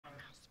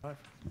Right.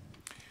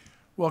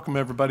 Welcome,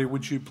 everybody.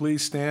 Would you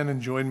please stand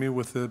and join me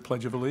with the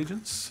Pledge of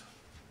Allegiance?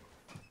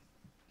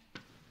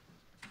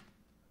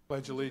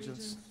 Pledge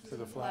allegiance to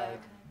the flag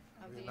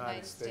of the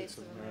United States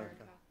of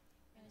America,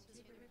 and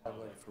to the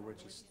republic for which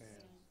it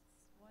stands,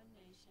 one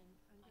nation,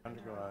 under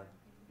God,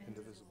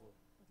 indivisible.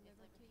 With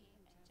liberty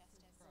and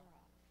justice for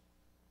all.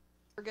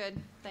 We're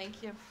good.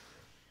 Thank you.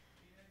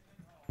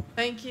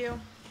 Thank you.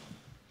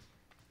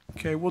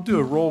 Okay, we'll do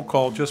a roll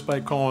call just by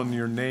calling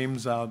your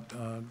names out.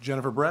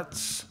 Jennifer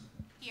Bretz.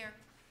 Here.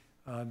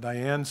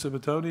 Diane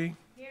Civitoti.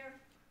 Here.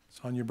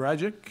 Sonia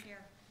Brajic.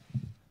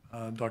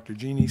 Here. Dr.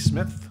 Jeannie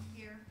Smith.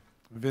 Here.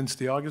 Vince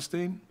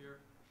DeAugustine. Here.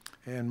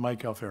 And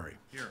Mike Alfieri.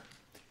 Here.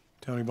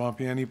 Tony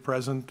Bompiani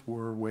present.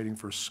 We're waiting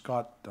for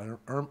Scott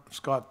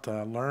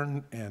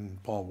Learn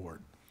and Paul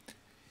Ward.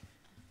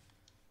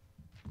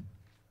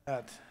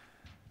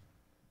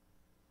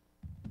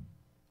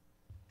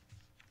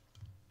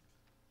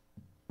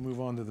 Move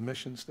on to the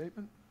mission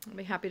statement. I'll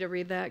be happy to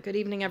read that. Good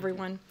evening,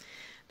 everyone.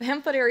 The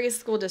Hempfield Area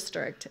School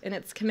District, in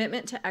its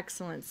commitment to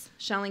excellence,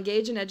 shall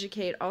engage and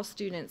educate all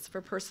students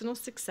for personal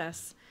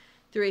success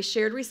through a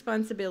shared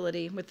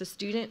responsibility with the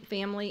student,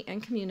 family,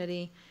 and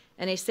community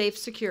in a safe,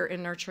 secure,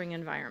 and nurturing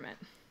environment.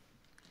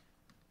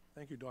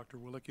 Thank you, Dr.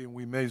 Willicke. And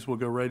we may as well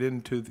go right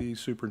into the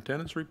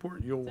superintendent's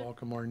report. You'll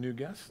welcome our new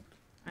guest.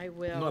 I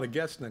will. Not a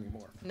guest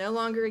anymore. No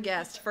longer a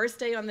guest. First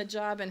day on the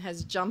job and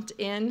has jumped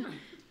in,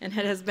 and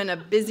it has been a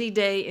busy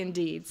day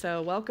indeed.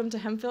 So welcome to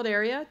Hempfield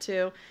Area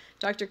to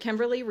Dr.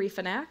 Kimberly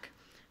Riefenack.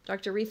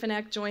 Dr.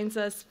 Riefenack joins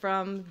us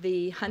from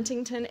the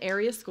Huntington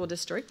Area School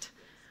District,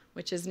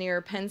 which is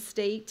near Penn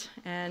State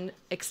and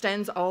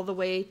extends all the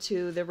way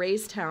to the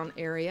Raystown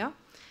area.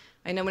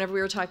 I know whenever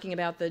we were talking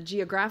about the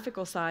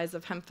geographical size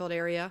of Hempfield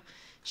area,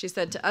 she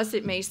said to us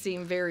it may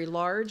seem very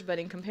large, but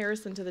in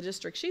comparison to the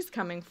district she's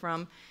coming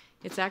from,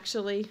 it's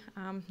actually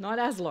not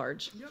as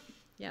large. Yep.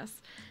 Yes.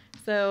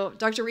 So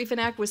Dr.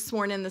 Riefenack was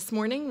sworn in this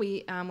morning.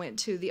 We went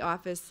to the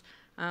office.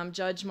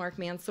 Judge Mark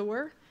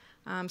Mansour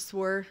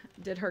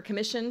did her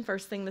commission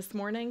first thing this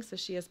morning, so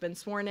she has been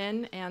sworn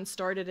in and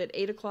started at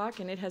 8 o'clock,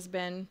 and it has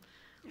been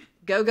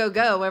go, go,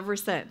 go ever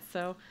since.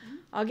 So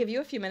I'll give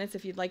you a few minutes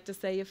if you'd like to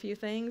say a few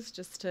things,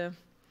 just to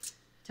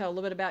tell a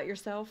little bit about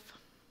yourself.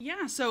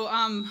 Yeah, so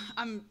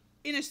I'm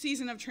in a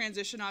season of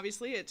transition,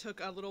 obviously. It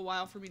took a little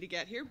while for me to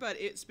get here, but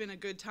it's been a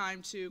good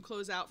time to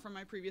close out from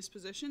my previous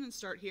position and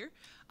start here.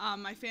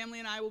 My family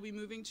and I will be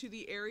moving to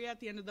the area at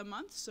the end of the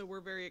month, so we're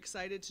very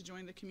excited to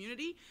join the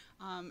community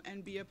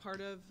and be a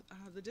part of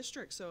the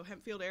district. So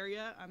Hempfield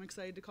area, I'm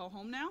excited to call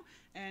home now.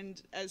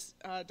 And as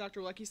Dr.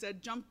 Willicke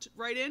said, jumped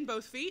right in,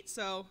 both feet,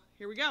 so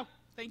here we go.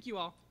 Thank you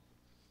all.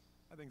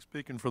 I think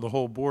speaking for the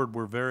whole board,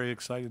 we're very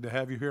excited to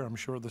have you here. I'm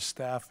sure the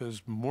staff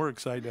is more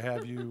excited to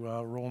have you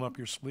rolling up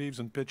your sleeves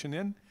and pitching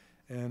in.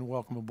 And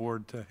welcome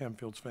aboard to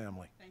Hempfield's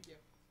family. Thank you.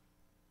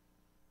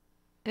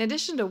 In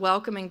addition to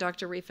welcoming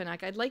Dr.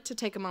 Riefenack, I'd like to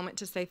take a moment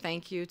to say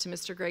thank you to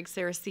Mr. Greg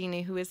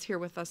Saraceni, who is here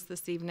with us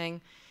this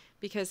evening,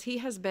 because he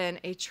has been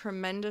a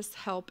tremendous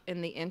help in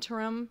the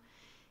interim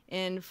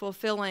in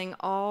fulfilling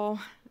all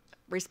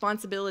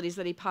responsibilities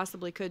that he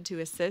possibly could to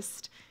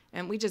assist.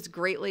 And we just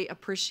greatly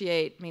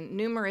appreciate,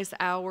 numerous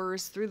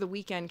hours through the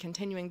weekend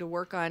continuing to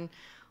work on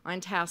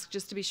tasks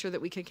just to be sure that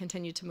we could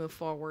continue to move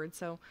forward.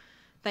 So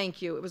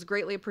thank you. It was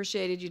greatly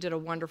appreciated. You did a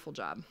wonderful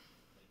job.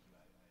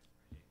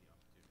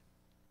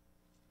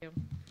 Thank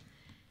you.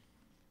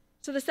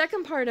 So the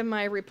second part of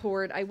my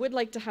report, I would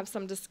like to have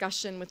some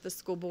discussion with the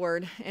school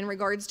board in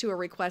regards to a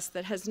request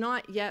that has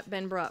not yet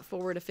been brought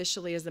forward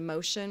officially as a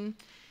motion.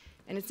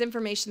 And it's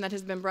information that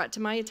has been brought to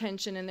my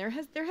attention, and there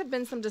have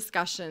been some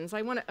discussions.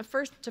 I want to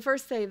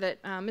first say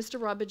that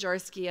Mr. Rob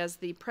Bajarski, as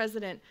the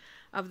president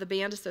of the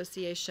Band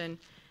Association,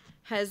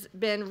 has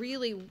been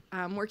really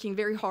working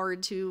very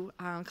hard to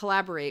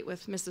collaborate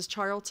with Mrs.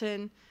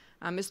 Charlton,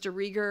 Mr.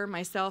 Rieger,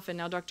 myself, and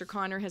now Dr.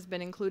 Connor has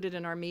been included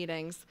in our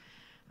meetings.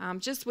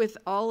 Just with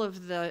all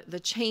of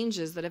the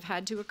changes that have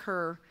had to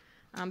occur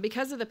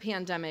because of the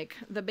pandemic,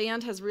 the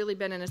band has really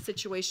been in a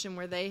situation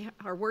where they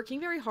are working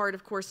very hard,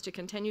 of course, to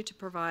continue to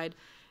provide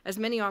as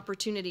many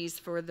opportunities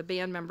for the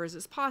band members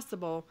as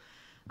possible,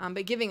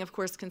 but giving, of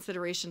course,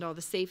 consideration to all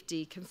the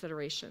safety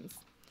considerations.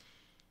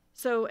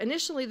 So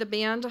initially, the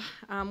band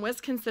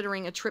was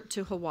considering a trip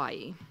to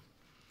Hawaii,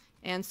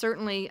 and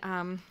certainly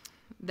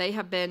they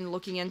have been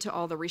looking into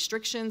all the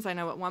restrictions. I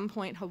know at one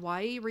point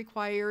Hawaii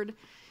required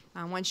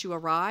once you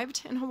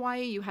arrived in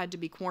Hawaii, you had to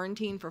be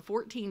quarantined for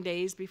 14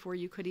 days before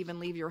you could even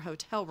leave your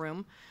hotel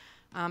room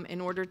in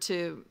order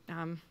to,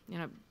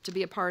 to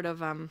be a part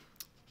of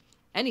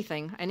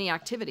any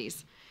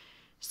activities.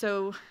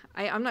 So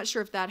I'm not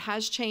sure if that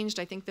has changed.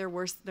 I think there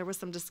was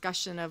some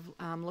discussion of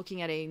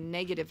looking at a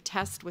negative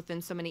test within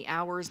so many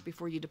hours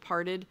before you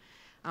departed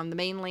the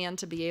mainland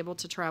to be able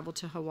to travel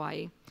to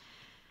Hawaii.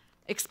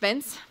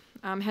 Expense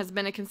has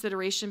been a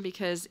consideration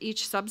because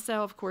each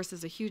sub-sale, of course,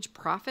 is a huge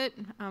profit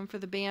for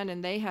the band,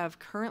 and they have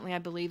currently, I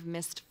believe,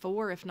 missed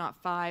 4, if not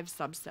 5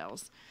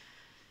 sub-sales.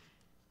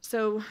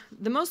 So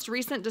the most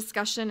recent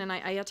discussion, and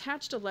I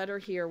attached a letter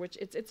here, which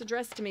it's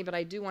addressed to me, but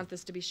I do want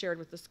this to be shared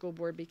with the school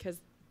board because,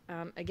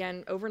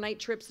 again, overnight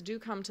trips do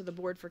come to the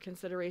board for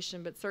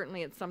consideration, but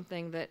certainly it's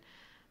something that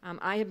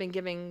I have been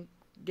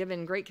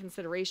given great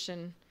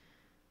consideration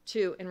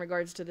to in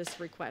regards to this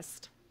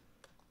request.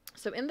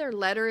 So in their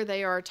letter,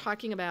 they are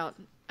talking about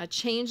a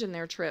change in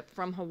their trip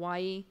from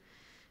Hawaii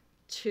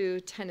to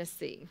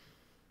Tennessee.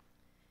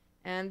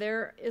 And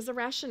there are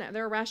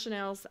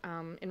rationales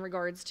in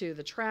regards to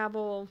the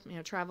travel,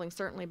 traveling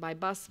certainly by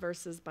bus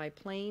versus by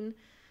plane.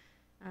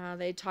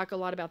 They talk a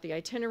lot about the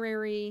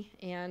itinerary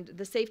and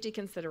the safety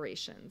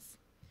considerations.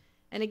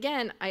 And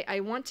again,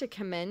 I want to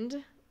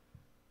commend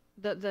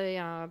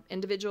the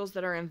individuals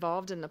that are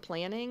involved in the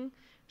planning.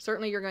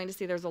 Certainly you're going to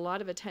see there's a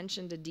lot of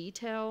attention to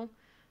detail,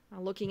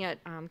 looking at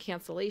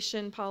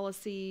cancellation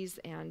policies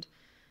and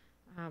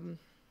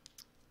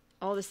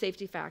all the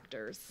safety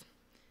factors.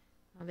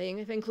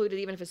 They've included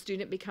even if a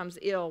student becomes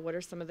ill, what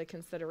are some of the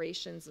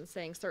considerations, and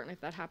saying certainly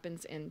if that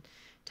happens in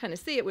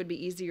Tennessee, it would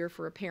be easier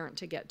for a parent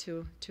to get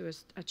to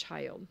a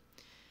child.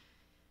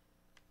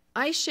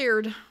 I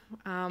shared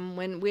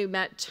when we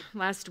met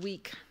last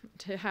week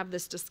to have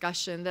this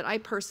discussion that I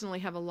personally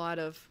have a lot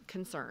of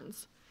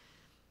concerns.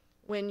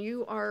 When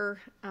you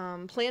are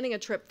planning a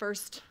trip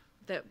first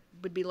that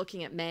would be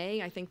looking at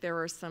May, I think there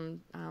are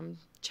some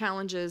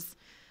challenges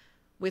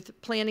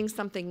with planning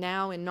something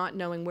now and not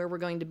knowing where we're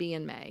going to be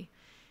in May.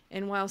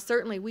 And while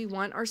certainly we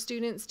want our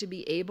students to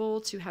be able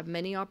to have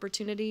many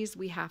opportunities,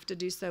 we have to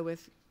do so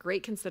with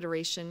great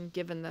consideration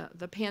given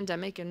the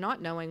pandemic and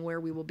not knowing where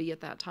we will be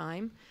at that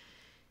time.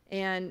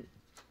 And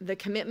the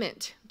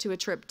commitment to a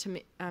trip to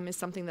me, is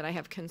something that I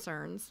have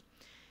concerns.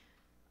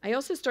 I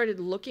also started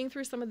looking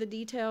through some of the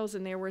details,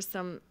 and there were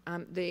some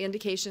the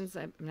indications.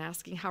 I'm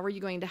asking, how are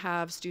you going to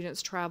have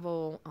students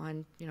travel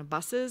on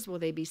buses? Will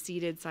they be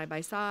seated side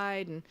by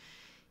side? And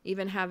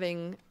even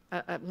having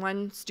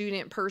one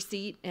student per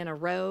seat in a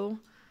row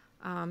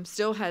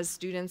still has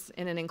students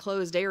in an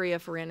enclosed area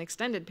for an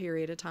extended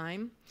period of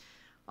time.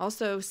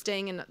 Also,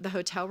 staying in the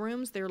hotel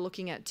rooms, they're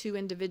looking at 2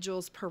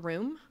 individuals per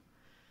room.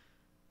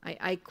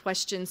 I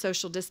question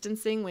social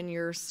distancing when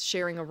you're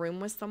sharing a room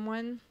with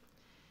someone.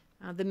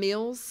 The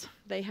meals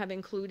they have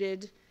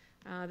included,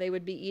 they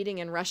would be eating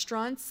in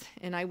restaurants,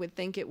 and I would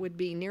think it would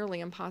be nearly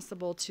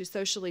impossible to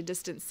socially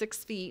distance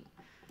 6 feet,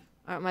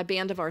 a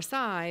band of our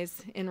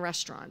size, in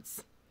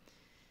restaurants.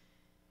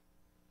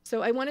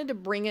 So I wanted to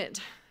bring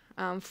it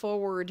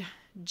forward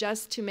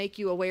just to make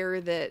you aware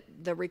that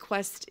the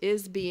request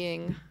is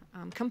being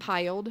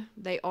compiled.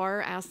 They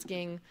are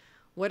asking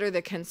what are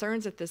the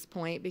concerns at this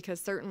point,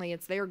 because certainly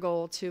it's their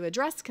goal to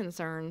address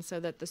concerns so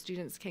that the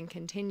students can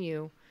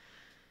continue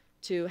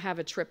to have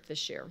a trip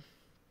this year.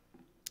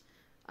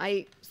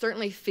 I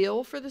certainly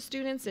feel for the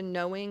students in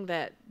knowing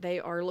that they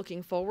are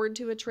looking forward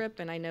to a trip,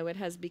 and I know it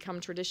has become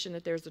tradition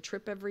that there's a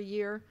trip every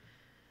year.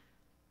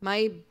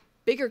 My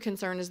bigger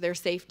concern is their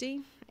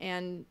safety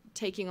and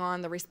taking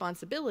on the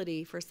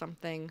responsibility for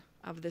something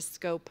of this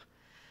scope,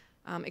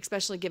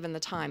 especially given the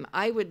time.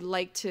 I would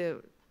like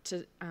to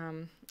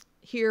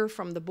hear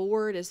from the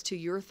board as to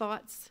your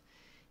thoughts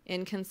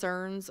and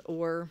concerns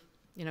or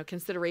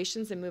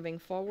considerations in moving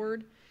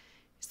forward,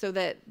 so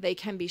that they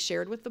can be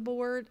shared with the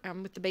board,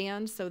 with the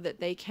band, so that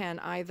they can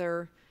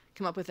either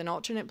come up with an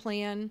alternate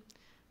plan.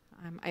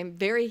 I'm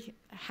very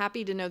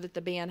happy to know that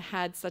the band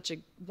had such a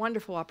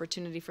wonderful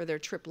opportunity for their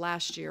trip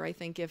last year. I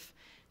think if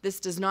this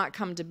does not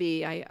come to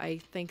be, I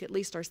think at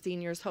least our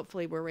seniors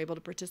hopefully were able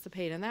to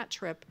participate in that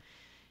trip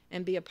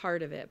and be a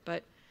part of it.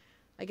 But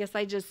I guess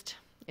I just,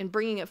 in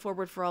bringing it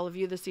forward for all of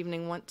you this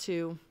evening, want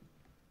to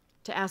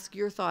ask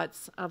your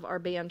thoughts of our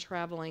band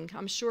traveling.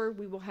 I'm sure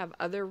we will have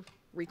other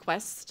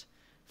requests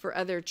for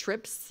other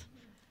trips,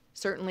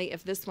 certainly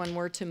if this one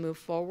were to move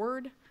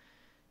forward,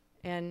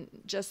 and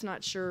just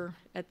not sure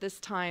at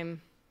this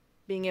time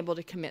being able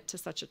to commit to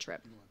such a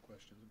trip. You want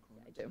questions and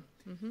I do.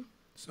 Mm-hmm.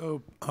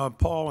 So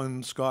Paul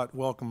and Scott,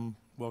 welcome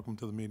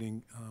to the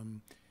meeting.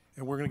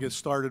 And we're going to get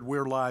started.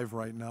 We're live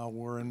right now.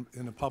 We're in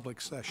a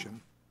public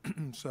session.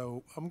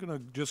 So I'm going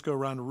to just go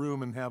around the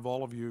room and have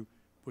all of you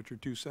put your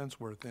 2 cents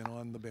worth in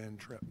on the band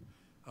trip.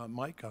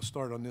 Mike, I'll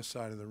start on this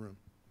side of the room.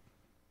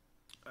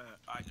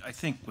 I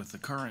think with the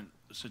current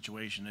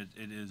situation,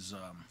 it is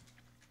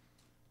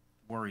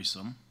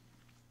worrisome.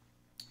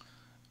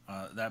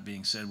 That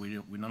being said,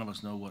 none of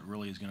us know what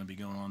really is going to be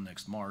going on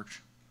next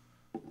March.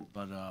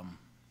 But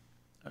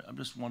I'm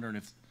just wondering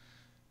if,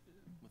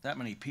 with that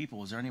many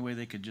people, is there any way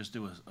they could just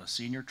do a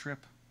senior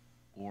trip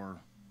or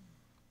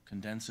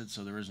condense it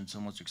so there isn't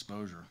so much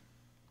exposure?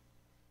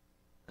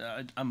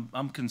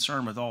 I'm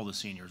concerned with all the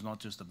seniors, not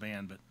just the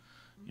band, but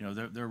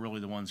they're really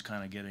the ones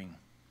kind of getting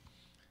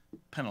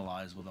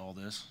penalized with all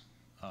this.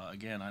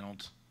 Again, I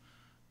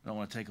don't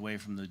want to take away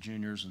from the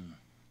juniors and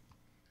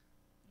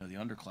the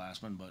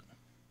underclassmen, but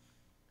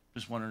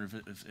just wondering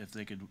if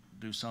they could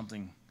do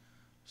something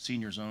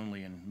seniors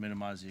only and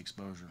minimize the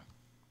exposure.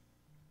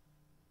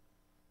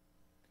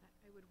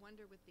 I would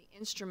wonder with the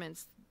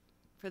instruments,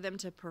 for them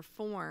to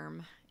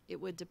perform, it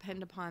would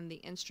depend upon the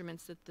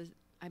instruments that the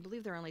I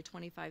believe there are only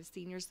 25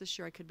 seniors this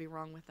year. I could be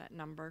wrong with that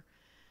number.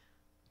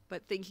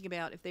 But thinking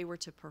about if they were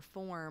to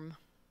perform,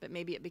 but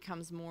maybe it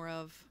becomes more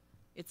of,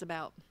 it's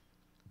about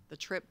the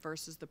trip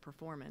versus the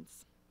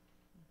performance.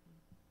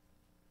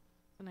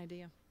 An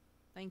idea.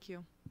 Thank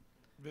you.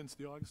 Vince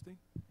DiAugustine?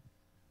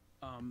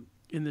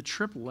 In the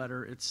trip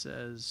letter, it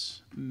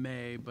says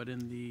May, but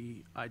in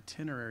the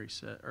itinerary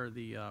or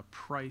the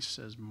price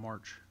says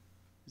March.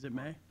 Is it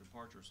May?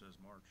 Departure says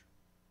March.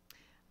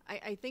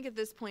 I think at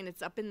this point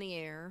it's up in the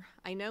air.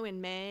 I know in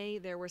May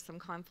there were some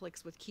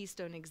conflicts with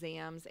Keystone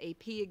exams,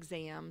 AP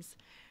exams,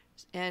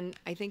 and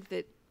I think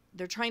that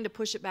they're trying to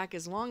push it back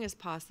as long as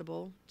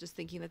possible, just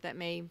thinking that that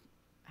may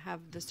have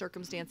the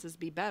circumstances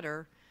be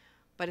better.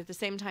 But at the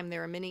same time,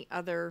 there are many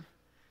other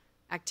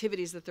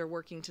activities that they're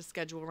working to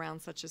schedule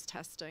around, such as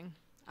testing.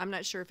 I'm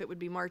not sure if it would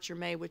be March or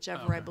May,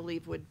 whichever I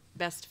believe would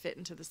best fit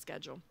into the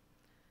schedule.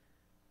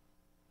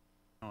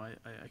 No,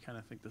 I kind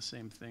of think the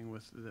same thing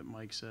with that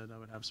Mike said. I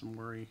would have some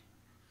worry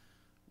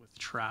with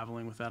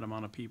traveling with that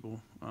amount of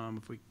people.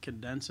 If we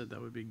condense it, that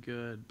would be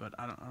good, but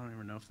I don't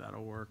even know if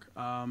that'll work.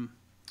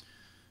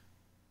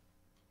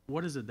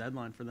 What is the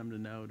deadline for them to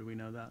know? Do we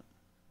know that?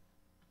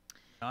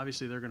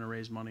 Obviously, they're going to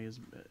raise money.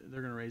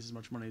 They're going to raise as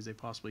much money as they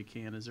possibly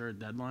can. Is there a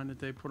deadline that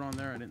they put on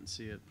there? I didn't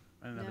see it.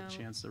 I didn't have a No.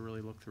 chance to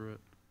really look through it.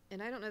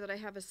 And I don't know that I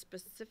have a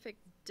specific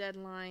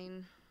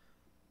deadline.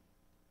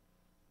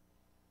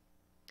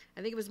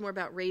 I think it was more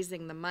about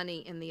raising the money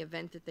in the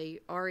event that they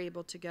are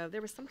able to go.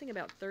 There was something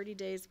about 30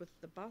 days with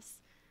the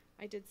bus.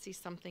 I did see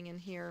something in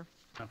here.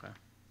 Okay.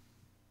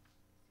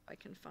 If I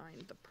can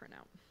find the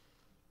printout.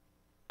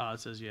 It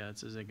says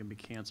they can be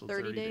canceled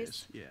 30 30 days?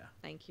 days. Yeah.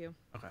 Thank you.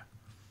 Okay.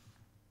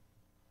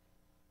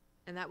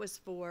 And that was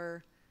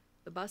for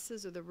the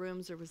buses or the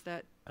rooms, or was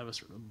that? That was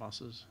for the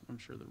buses. I'm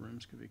sure the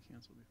rooms could be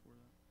canceled before that.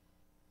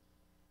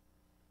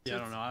 So Yeah, I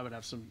don't know. I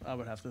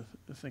would have to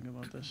think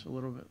about this a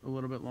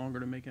little bit longer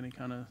to make any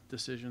kind of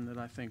decision that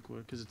I think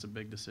would, because it's a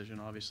big decision.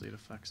 Obviously, it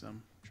affects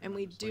them. And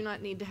we do tremendously.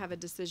 not need to have a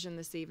decision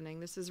this evening.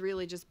 This is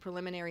really just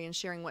preliminary and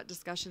sharing what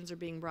discussions are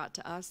being brought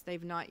to us.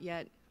 They've not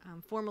yet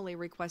formally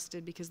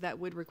requested, because that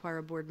would require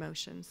a board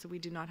motion, so we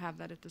do not have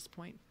that at this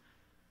point.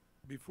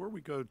 Before we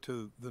go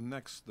to the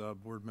next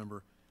board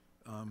member,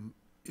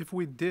 if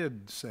we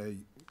did say,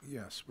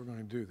 yes, we're going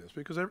to do this,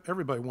 because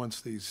everybody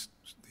wants these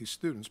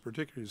students,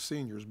 particularly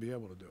seniors, be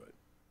able to do it.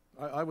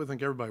 I would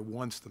think everybody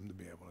wants them to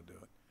be able to do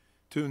it,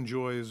 to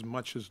enjoy as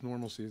much as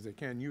normalcy as they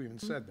can. You even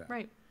said that.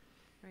 Right.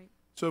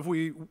 So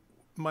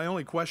my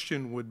only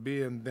question would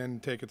be, and then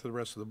take it to the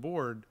rest of the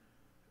board,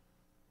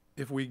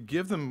 if we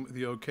give them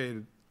the okay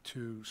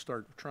to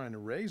start trying to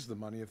raise the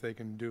money, if they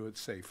can do it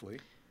safely,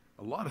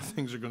 a lot of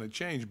things are going to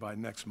change by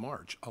next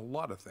March, a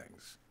lot of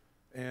things.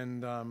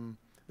 And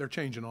they're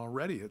changing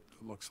already, it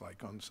looks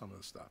like, on some of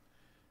the stuff.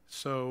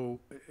 So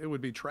it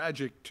would be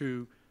tragic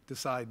to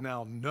decide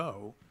now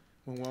no,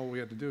 when all we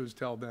have to do is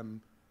tell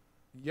them,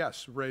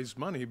 yes, raise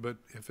money, but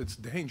if it's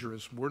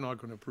dangerous, we're not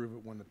going to approve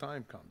it when the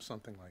time comes,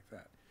 something like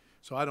that.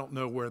 So I don't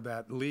know where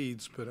that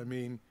leads, but I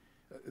mean,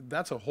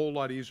 that's a whole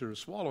lot easier to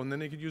swallow, and then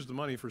they could use the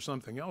money for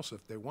something else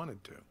if they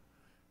wanted to.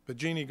 But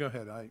Jeannie, go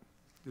ahead. I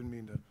didn't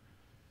mean to.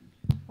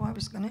 Well, I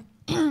was going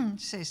to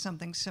say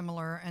something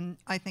similar, and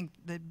I think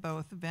that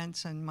both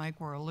Vince and Mike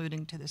were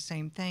alluding to the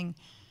same thing,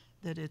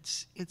 that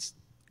it's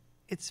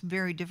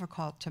very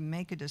difficult to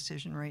make a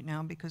decision right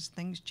now because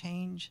things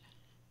change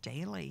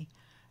daily,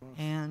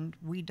 and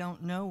we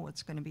don't know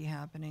what's going to be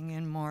happening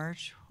in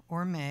March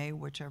or May,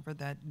 whichever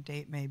that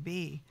date may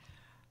be.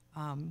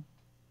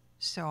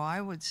 So I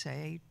would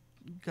say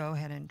go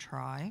ahead and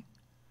try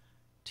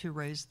to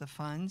raise the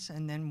funds,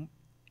 and then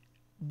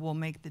we'll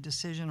make the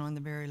decision on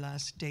the very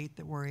last date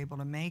that we're able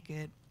to make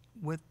it,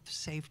 with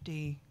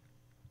safety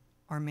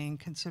our main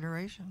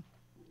consideration.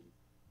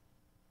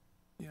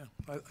 Yeah,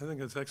 I think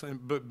that's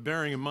excellent. But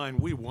bearing in mind,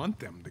 we want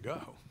them to go.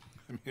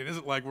 I mean, it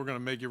isn't like we're going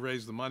to make you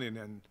raise the money and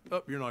then,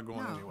 oh, you're not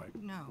going No, anyway.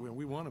 no.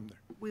 We want them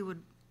there.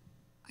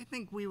 I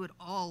think we would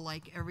all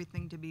like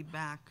everything to be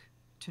back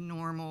to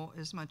normal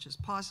as much as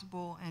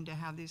possible, and to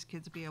have these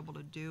kids be able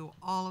to do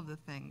all of the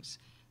things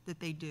that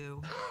they do.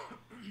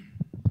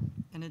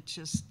 And it's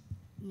just,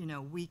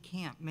 we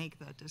can't make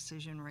that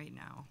decision right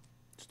now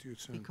It's too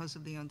soon. because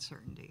of the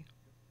uncertainty.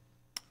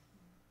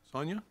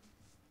 Sonia?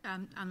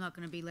 I'm not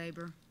going to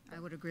belabor. I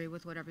would agree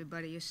with what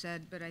everybody has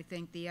said, but I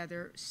think the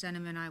other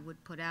sentiment I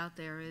would put out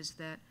there is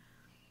that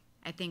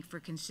I think for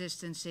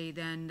consistency,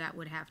 then that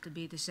would have to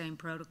be the same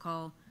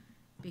protocol,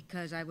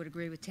 because I would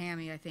agree with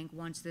Tammy. I think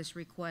once this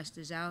request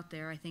is out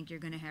there, I think you're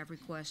going to have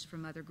requests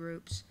from other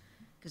groups,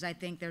 because I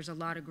think there's a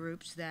lot of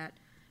groups that,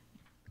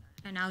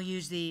 and I'll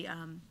use the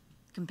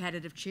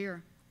competitive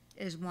cheer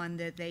is one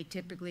that they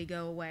typically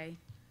go away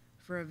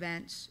for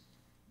events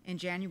in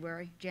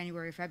January,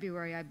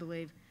 February, I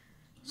believe.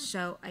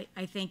 So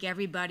I think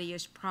everybody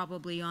is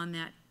probably on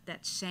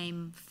that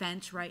same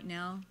fence right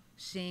now,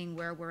 seeing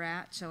where we're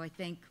at. So I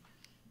think,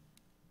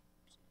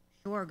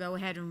 sure, go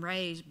ahead and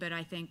raise, but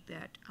I think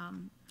that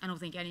I don't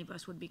think any of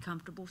us would be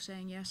comfortable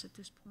saying yes at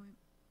this point.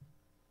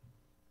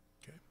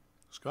 Okay.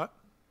 Scott?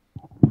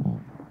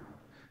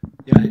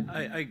 Yeah,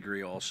 I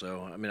agree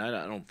also. I mean,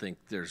 I don't think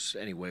there's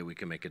any way we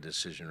can make a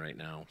decision right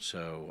now.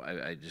 So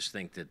I just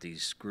think that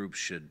these groups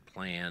should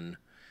plan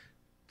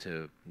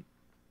to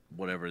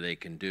whatever they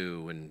can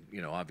do. And,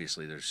 you know,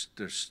 obviously there's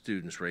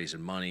students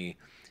raising money.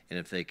 And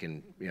if they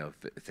can, you know,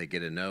 if they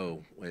get a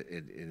no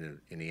in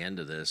the end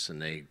of this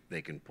and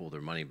they can pull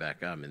their money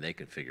back up, I mean, they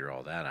can figure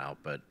all that out.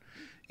 But,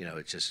 you know,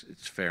 it's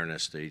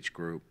fairness to each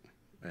group.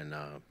 And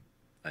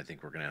I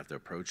think we're going to have to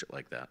approach it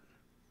like that.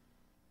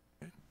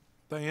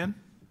 Diane?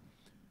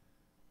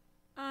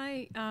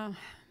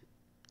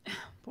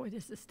 Boy,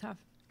 this is tough.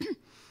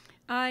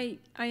 I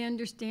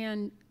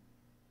understand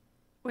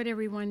what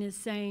everyone is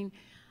saying.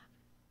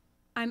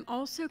 I'm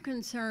also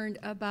concerned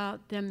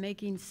about them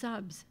making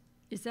subs.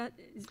 Is that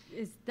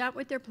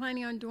what they're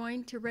planning on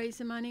doing to raise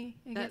the money?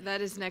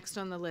 That is next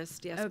on the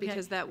list, yes, Okay.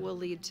 because that will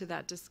lead to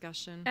that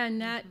discussion. And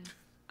that,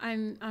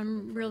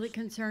 I'm really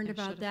concerned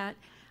about that.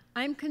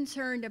 I'm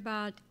concerned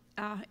about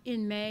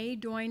in May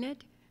doing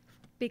it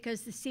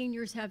because the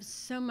seniors have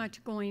so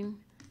much going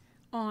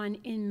on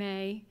in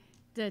May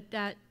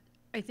that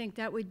I think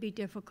that would be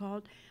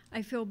difficult.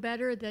 I feel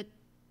better that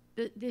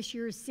this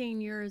year's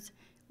seniors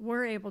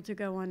were able to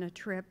go on a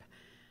trip.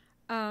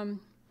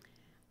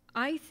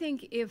 I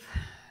think if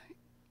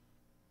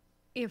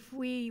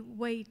we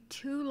wait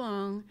too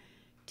long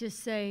to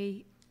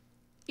say,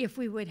 if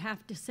we would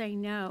have to say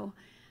no,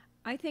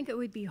 I think it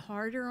would be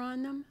harder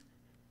on them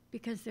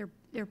because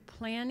they're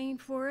planning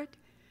for it.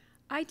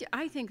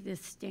 I think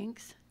this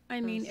stinks. I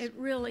mean, it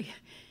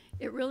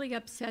really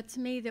upsets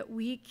me that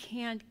we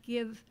can't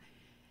give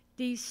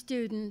these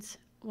students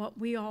what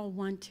we all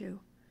want to.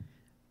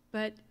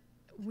 But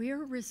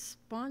we're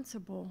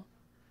responsible.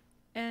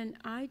 And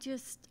I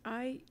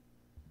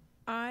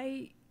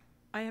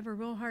have a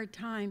real hard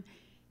time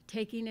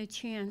taking a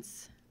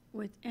chance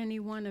with any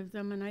one of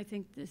them, and I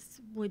think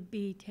this would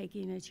be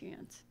taking a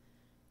chance.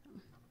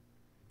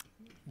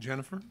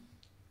 Jennifer?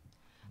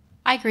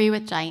 I agree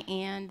with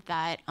Diane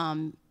that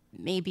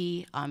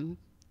maybe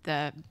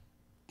the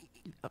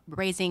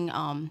raising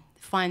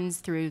funds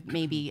through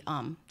maybe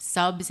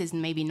subs is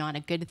maybe not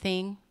a good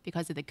thing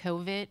because of the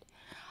COVID.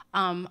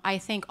 I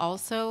think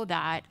also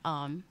that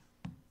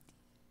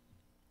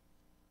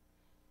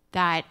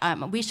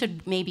we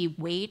should maybe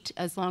wait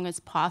as long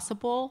as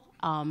possible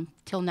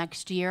till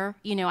next year.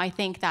 You know, I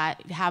think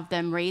that have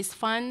them raise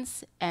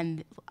funds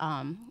and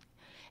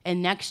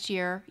next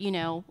year, you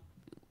know,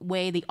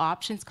 weigh the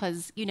options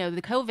because, you know,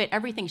 the COVID,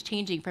 everything's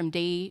changing from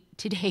day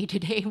to day to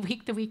day,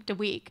 week to week to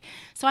week.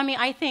 So, I mean,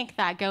 I think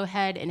that go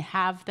ahead and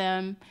have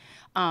them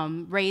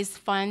raise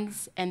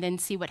funds and then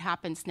see what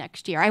happens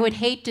next year. I would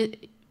hate to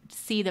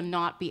see them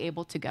not be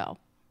able to go.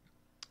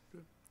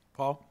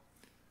 Paul?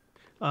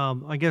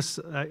 I guess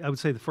I would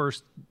say the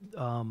first,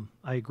 I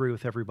agree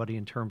with everybody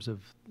in terms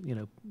of, you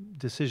know,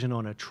 decision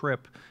on a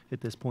trip at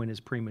this point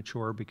is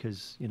premature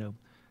because, you know,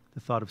 the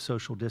thought of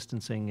social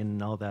distancing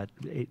and all that,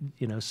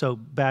 you know, so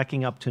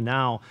backing up to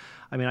now,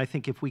 I mean, I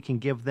think if we can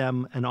give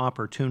them an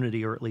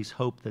opportunity or at least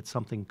hope that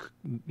something,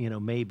 you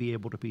know, may be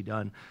able to be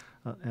done,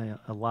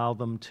 allow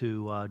them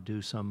to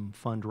do some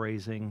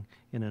fundraising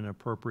in an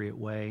appropriate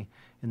way,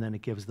 and then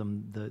it gives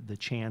them the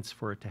chance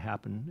for it to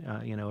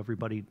happen. You know,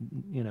 everybody,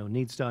 you know,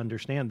 needs to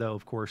understand, though,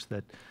 of course,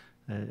 that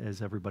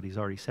as everybody's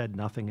already said,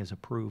 nothing is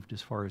approved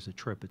as far as the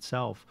trip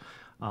itself.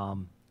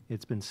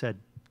 It's been said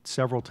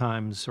several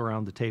times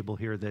around the table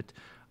here that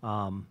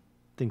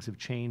things have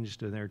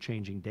changed and they're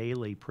changing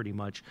daily pretty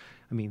much.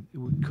 I mean,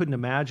 we couldn't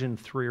imagine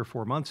 3 or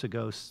 4 months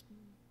ago,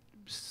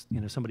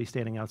 you know, somebody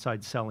standing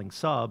outside selling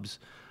subs,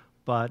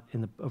 but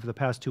over the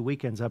past 2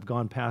 weekends, I've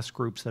gone past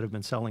groups that have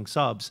been selling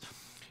subs.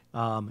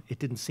 It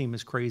didn't seem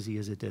as crazy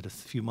as it did a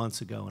few months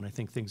ago, and I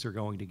think things are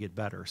going to get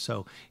better.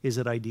 So is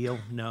it ideal?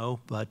 No,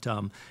 but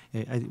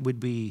it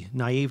would be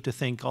naive to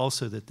think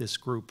also that this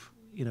group,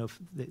 you know,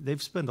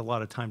 they've spent a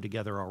lot of time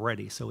together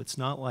already, so it's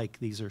not like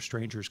these are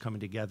strangers coming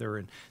together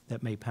and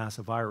that may pass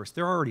a virus.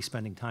 They're already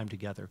spending time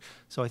together.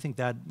 So I think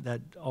that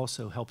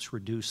also helps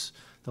reduce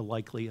the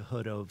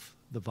likelihood of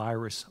the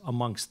virus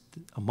amongst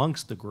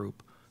the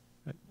group.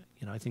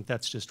 You know, I think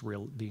that's just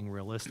being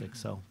realistic.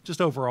 So just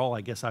overall,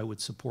 I guess I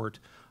would support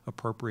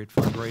appropriate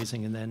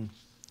fundraising and then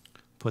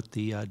put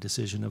the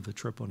decision of the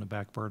trip on the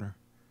back burner.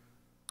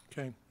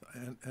 Okay,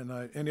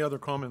 and any other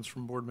comments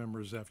from board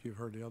members after you've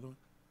heard the other one?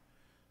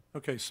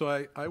 Okay,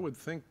 so I would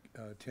think,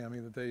 Tammy,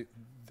 that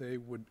they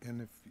would,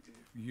 and if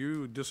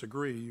you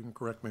disagree, you can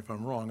correct me if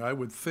I'm wrong, I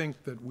would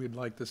think that we'd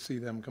like to see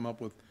them come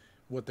up with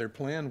what their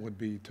plan would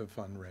be to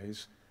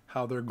fundraise,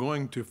 how they're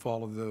going to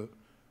follow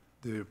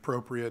the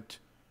appropriate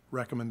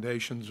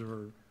recommendations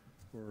or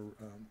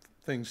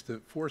things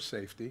for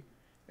safety,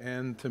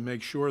 and to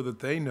make sure that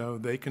they know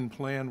they can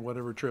plan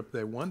whatever trip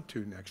they want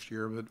to next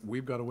year, but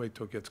we've got to wait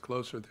till it gets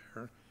closer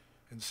there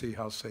and see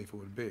how safe it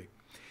would be.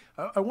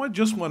 I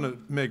just want to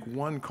make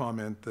one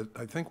comment that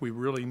I think we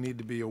really need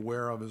to be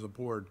aware of as a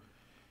board.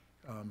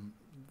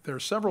 There are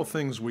several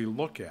things we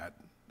look at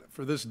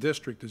for this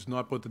district is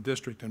not put the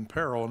district in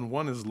peril, and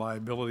one is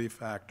liability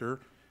factor.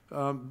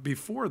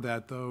 Before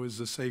that, though, is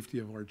the safety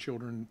of our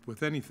children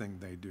with anything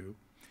they do.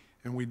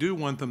 And we do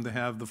want them to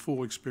have the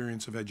full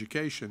experience of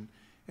education.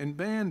 And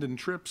band and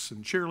trips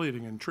and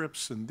cheerleading and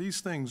trips and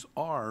these things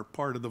are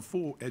part of the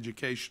full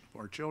education of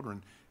our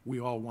children. We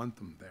all want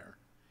them there.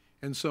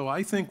 And so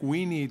I think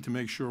we need to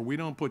make sure we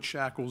don't put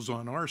shackles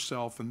on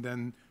ourselves and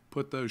then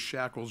put those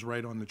shackles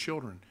right on the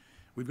children.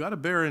 We've got to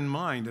bear in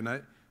mind, and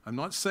I'm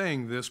not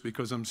saying this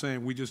because I'm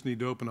saying we just need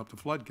to open up the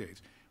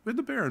floodgates. We have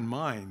to bear in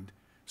mind,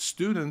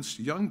 students,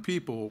 young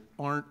people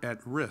aren't at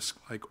risk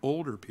like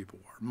older people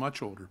are,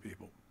 much older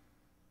people.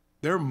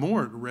 They're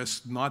more at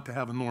risk not to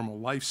have a normal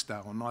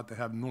lifestyle and not to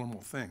have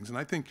normal things. And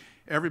I think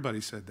everybody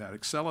said that.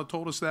 Excella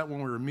told us that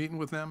when we were meeting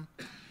with them.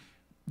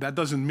 That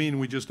doesn't mean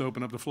we just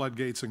open up the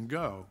floodgates and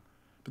go.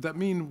 But that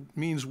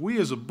means we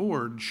as a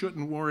board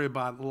shouldn't worry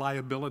about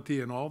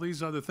liability and all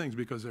these other things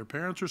because their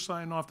parents are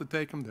signing off to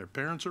take them, their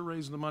parents are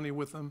raising the money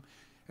with them,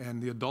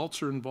 and the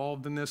adults are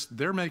involved in this.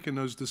 They're making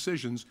those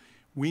decisions.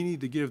 We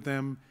need to give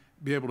them,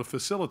 be able to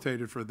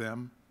facilitate it for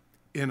them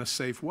in a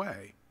safe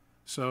way.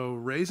 So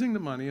raising the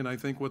money, and I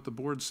think what the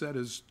board said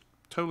is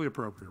totally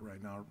appropriate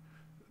right now.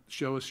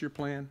 Show us your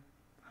plan,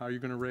 how you're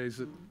going to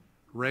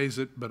raise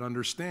it, but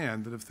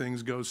understand that if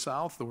things go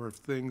south or if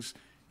things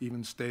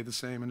even stay the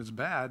same and it's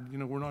bad, you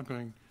know, we're not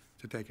going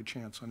to take a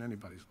chance on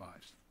anybody's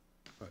lives.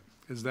 But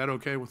is that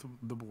okay with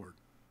the board?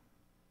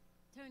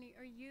 Tony,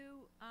 are you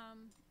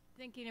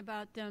thinking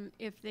about them,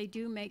 if they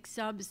do make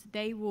subs,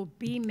 they will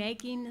be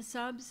making the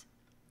subs?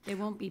 They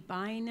won't be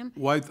buying them?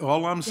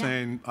 All I'm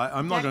saying,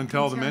 I'm not going to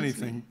tell them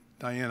anything, me.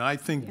 Diane. I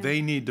think they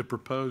need to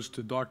propose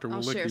to Dr.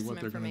 I'll share Walicki some what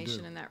they're going to do.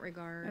 information in that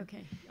regard.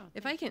 Okay. Oh,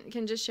 If I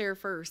can just share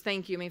first,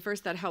 thank you. I mean,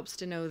 first, that helps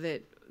to know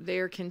that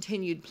their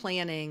continued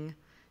planning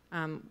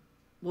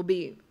will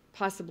be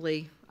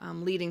possibly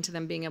leading to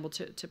them being able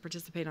to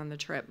participate on the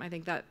trip. I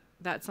think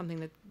that's something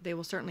that they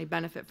will certainly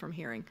benefit from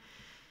hearing.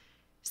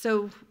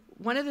 So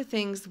one of the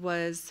things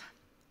was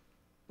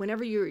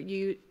whenever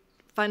you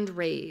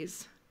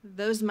fundraise,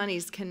 those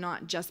monies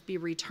cannot just be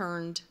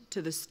returned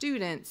to the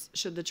students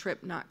should the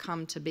trip not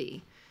come to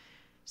be.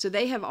 So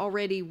they have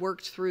already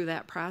worked through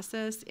that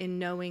process in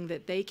knowing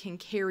that they can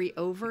carry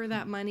over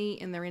that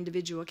money in their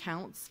individual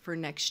accounts for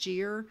next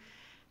year.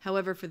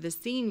 However, for the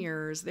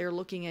seniors, they're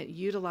looking at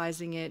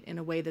utilizing it in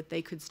a way that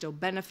they could still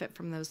benefit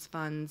from those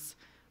funds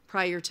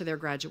prior to their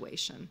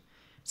graduation.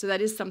 So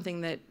that is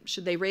something that,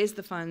 should they raise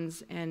the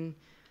funds and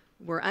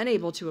were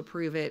unable to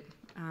approve it,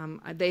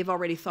 they've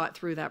already thought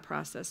through that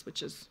process,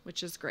 which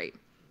is great.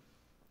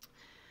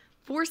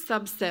 For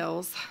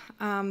sub-sales,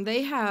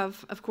 they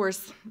have, of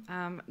course,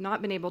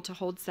 not been able to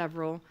hold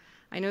several.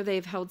 I know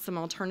they've held some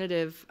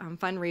alternative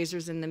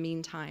fundraisers in the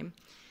meantime.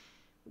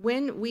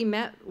 When we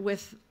met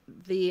with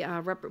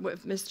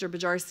with Mr.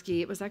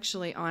 Bajarski, it was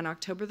actually on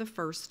October the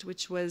 1st,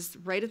 which was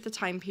right at the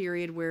time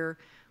period where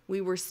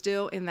we were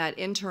still in that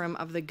interim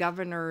of the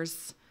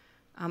governor's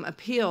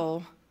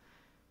appeal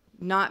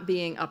not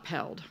being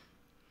upheld.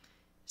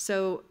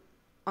 So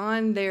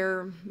on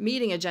their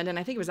meeting agenda, and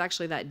I think it was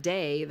actually that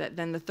day that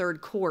then the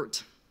third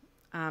court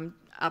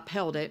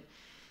upheld it.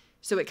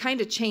 So it kind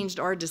of changed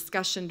our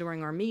discussion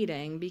during our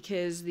meeting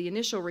because the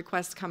initial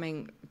request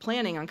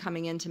planning on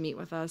coming in to meet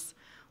with us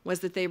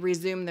was that they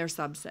resume their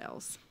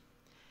sub-sales.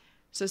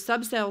 So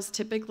sub-sales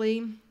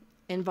typically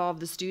involve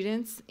the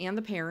students and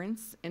the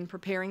parents in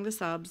preparing the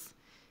subs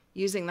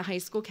using the high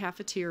school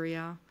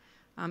cafeteria.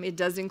 It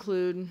does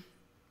include,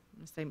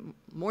 let's say,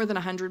 more than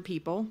 100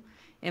 people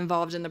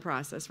involved in the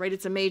process, right?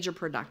 It's a major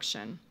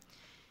production.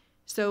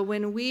 So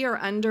when we are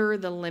under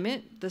the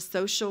limit, the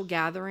social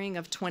gathering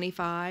of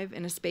 25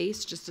 in a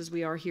space, just as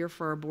we are here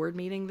for our board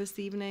meeting this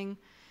evening,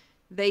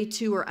 they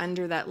too are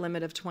under that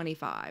limit of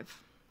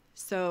 25.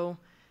 So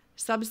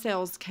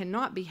sub-sales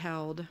cannot be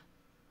held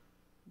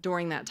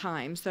during that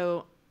time.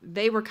 So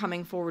they were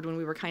coming forward when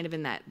we were kind of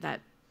in that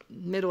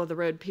middle of the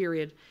road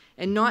period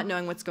and not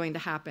knowing what's going to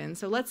happen.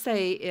 So let's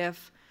say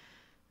if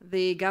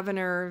the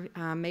governor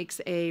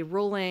makes a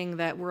ruling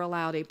that we're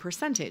allowed a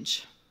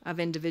percentage of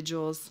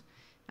individuals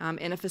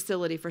in a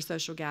facility for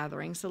social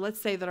gathering. So let's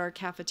say that our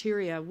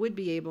cafeteria would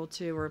be able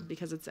to, or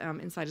because it's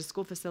inside a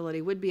school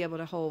facility, would be able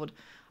to hold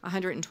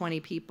 120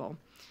 people.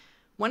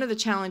 One of the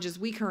challenges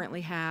we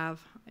currently have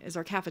is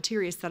our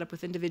cafeteria is set up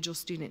with individual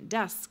student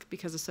desks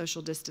because of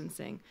social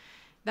distancing.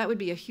 That would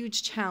be a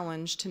huge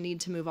challenge to need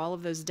to move all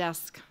of those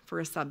desks for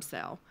a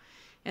sub-sale.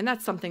 And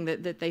that's something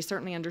that they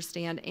certainly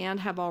understand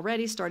and have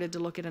already started to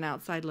look at an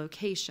outside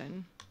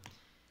location.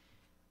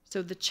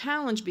 So the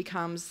challenge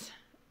becomes,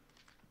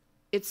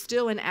 it's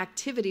still an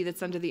activity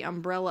that's under the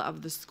umbrella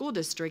of the school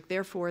district,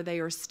 therefore they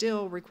are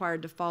still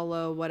required to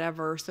follow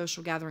whatever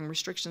social gathering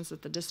restrictions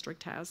that the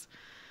district has.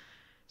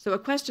 So a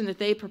question that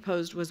they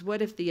proposed was,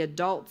 what if the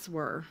adults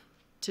were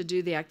to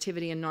do the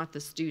activity and not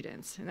the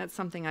students? And that's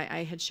something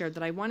I had shared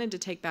that I wanted to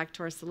take back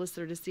to our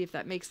solicitor to see if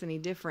that makes any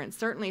difference.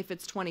 Certainly if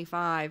it's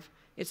 25,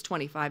 it's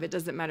 25. It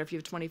doesn't matter if you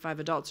have 25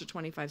 adults or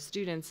 25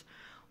 students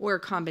or a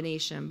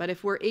combination. But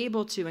if we're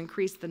able to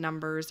increase the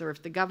numbers, or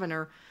if the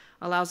governor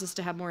allows us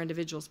to have more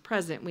individuals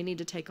present, we need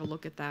to take a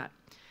look at that.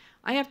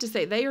 I have to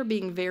say, they are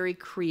being very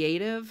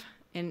creative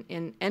and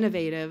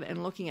innovative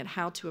and looking at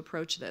how to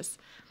approach this.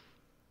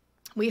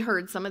 we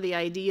heard some of the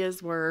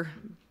ideas were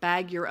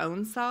bag your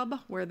own sub,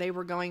 where they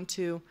were going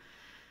to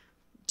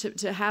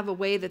have a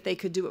way that they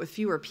could do it with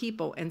fewer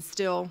people and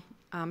still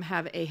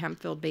have a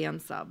Hempfield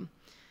band sub.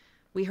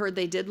 We heard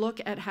they did look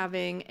at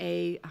having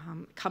a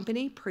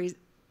company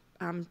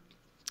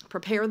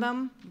prepare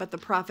them, but the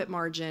profit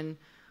margin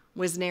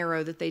was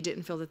narrow, that they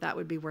didn't feel that that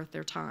would be worth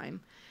their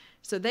time.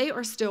 So they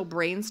are still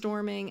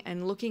brainstorming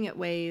and looking at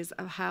ways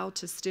of how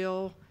to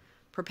still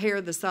prepare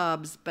the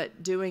subs,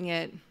 but doing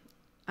it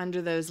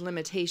under those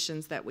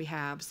limitations that we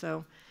have.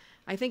 So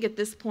I think at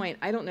this point,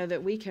 I don't know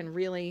that we can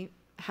really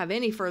have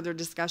any further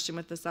discussion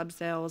with the sub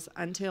sales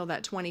until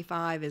that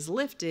 25 is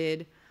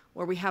lifted,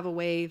 or we have a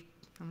way, I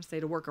don't want to say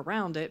to work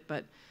around it,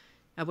 but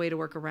a way to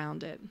work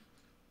around it.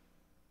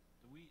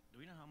 Do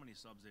we know how many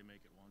subs they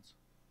make at once?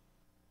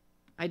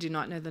 I do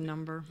not know the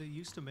number. They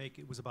used to make,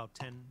 it was about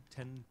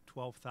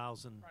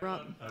 12,000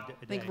 Rob, a I day.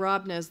 think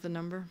Rob knows the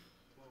number.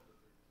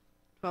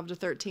 12 to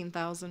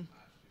 13,000.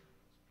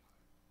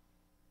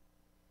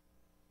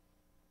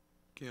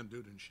 Can't do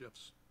it in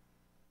shifts.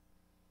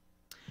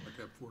 Like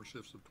have 4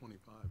 shifts of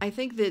 25. I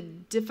think the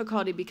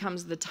difficulty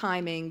becomes the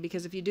timing,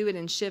 because if you do it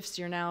in shifts,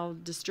 you're now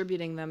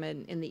distributing them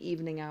in the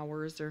evening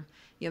hours, or,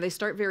 you know, they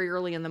start very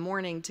early in the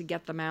morning to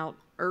get them out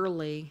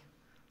early.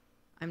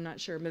 I'm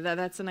not sure, but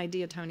that's an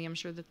idea, Tony. I'm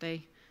sure that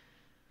they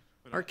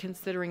are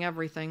considering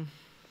everything.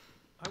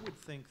 I would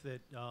think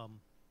that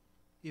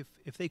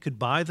if they could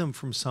buy them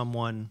from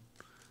someone,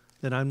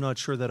 then I'm not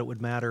sure that it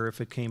would matter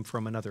if it came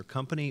from another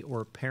company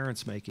or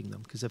parents making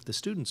them. Because if the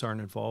students aren't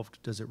involved,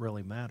 does it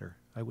really matter?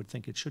 I would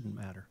think it shouldn't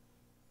matter.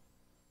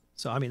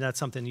 So, I mean, that's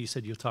something you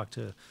said you'll talk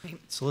to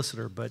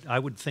solicitor, but I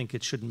would think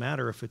it shouldn't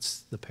matter if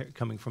it's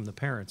coming from the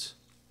parents.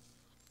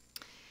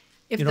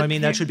 If you know what I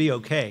mean? That should be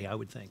okay, I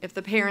would think. If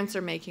the parents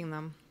are making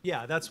them.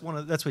 Yeah, that's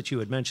what you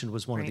had mentioned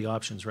was one of the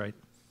options, right?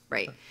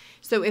 Right.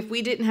 So if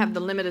we didn't have the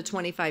limit of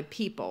 25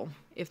 people,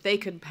 if they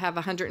could have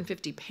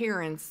 150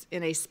 parents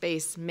in a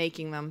space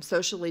making them,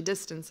 socially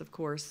distanced, of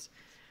course,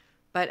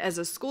 but as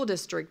a school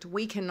district,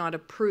 we cannot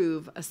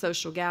approve a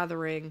social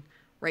gathering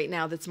right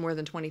now that's more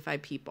than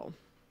 25 people.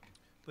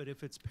 But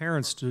if it's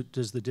parents,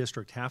 does the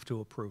district have to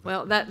approve it?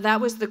 Well,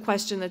 that was the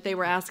question that they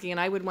were asking, and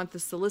I would want the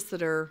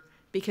solicitor,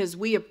 because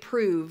we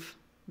approve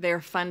their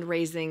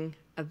fundraising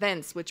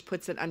events, which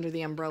puts it under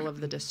the umbrella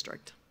of the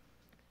district.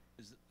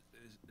 Is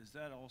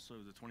that also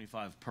the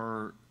 25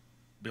 per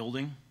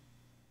building?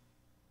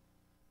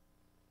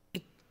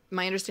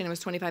 My understanding was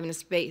 25 in a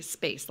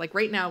space. Like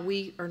right now,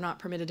 we are not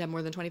permitted to have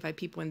more than 25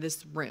 people in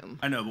this room.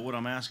 I know, but what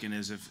I'm asking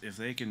is if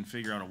they can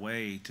figure out a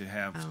way to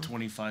have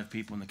 25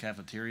 people in the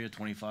cafeteria,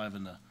 25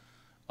 in the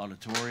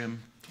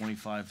auditorium,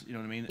 25, you know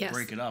what I mean? Yes.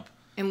 Break it up.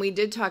 And we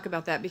did talk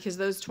about that, because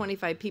those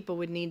 25 people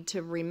would need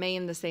to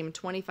remain the same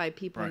 25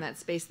 people in Right. that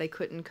space. They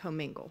couldn't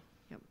commingle.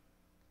 Yep.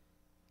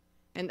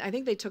 And I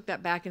think they took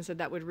that back and said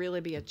that would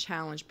really be a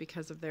challenge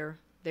because of their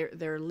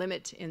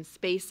limit in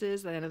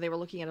spaces. I know they were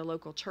looking at a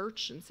local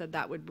church and said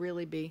that would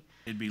really be.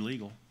 It'd be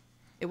legal.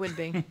 It would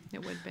be.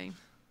 It would be.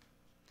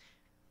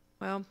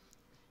 Well,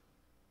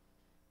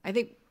 I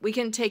think we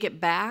can take it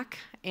back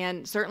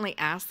and certainly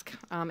ask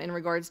in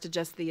regards to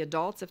just the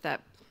adults, if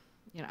that,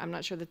 you know, I'm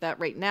not sure that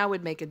right now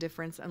would make a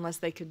difference unless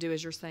they could do,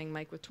 as you're saying,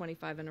 Mike, with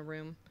 25 in a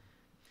room.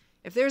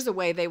 If there's a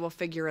way, they will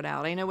figure it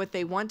out. I know what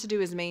they want to do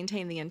is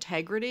maintain the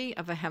integrity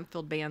of a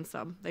Hempfield band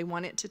sub. They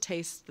want it to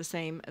taste the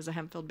same as a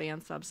Hempfield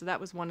band sub. So that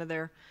was one of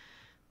their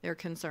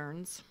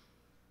concerns.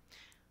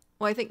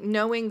 Well, I think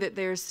knowing that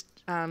there's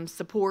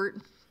support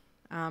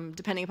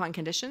depending upon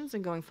conditions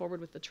and going forward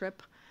with the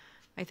trip,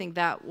 I think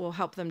that will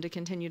help them to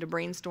continue to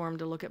brainstorm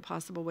to look at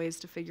possible ways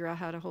to figure out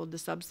how to hold the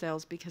sub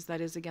sales, because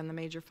that is, again, the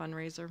major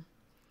fundraiser.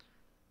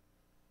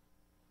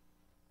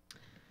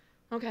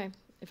 Okay.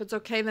 If it's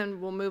okay,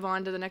 then we'll move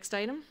on to the next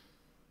item.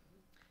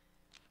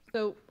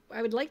 So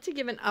I would like to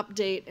give an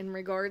update in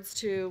regards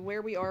to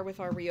where we are with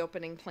our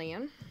reopening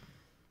plan.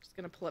 Just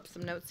going to pull up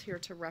some notes here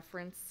to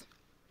reference.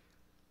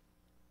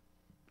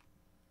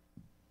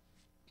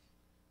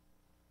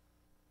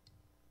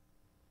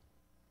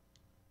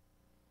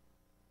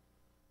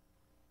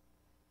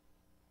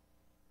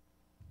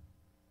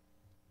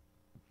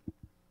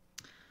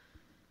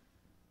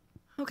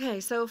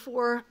 Okay, so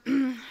for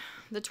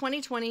the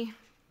 2020-2021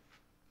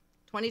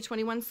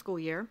 school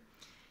year,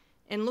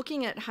 and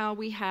looking at how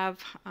we have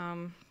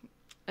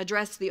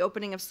addressed the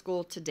opening of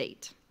school to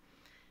date.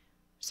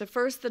 So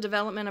first, the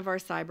development of our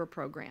cyber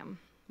program,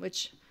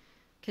 which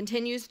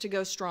continues to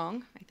go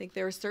strong. I think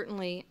there are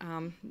certainly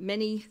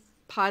many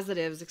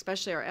positives,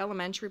 especially our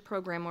elementary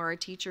program, where our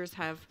teachers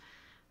have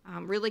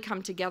really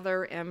come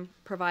together and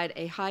provide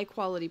a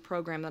high-quality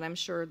program that I'm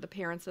sure the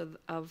parents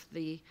of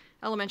the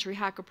elementary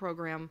hacker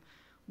program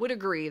would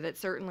agree that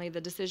certainly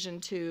the decision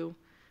to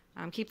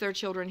keep their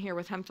children here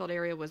with Hempfield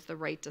area was the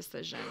right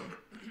decision.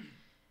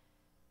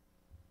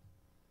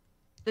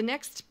 The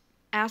next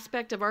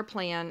aspect of our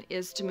plan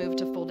is to move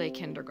to full-day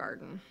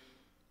kindergarten.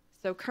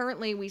 So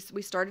currently we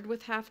started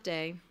with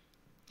half-day,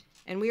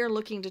 and we are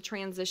looking to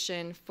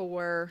transition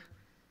for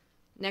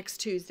next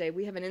Tuesday.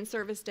 We have an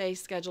in-service day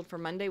scheduled for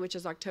Monday, which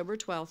is October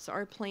 12th. So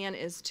our plan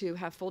is to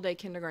have full-day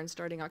kindergarten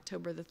starting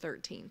October the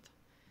 13th.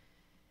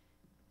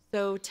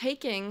 So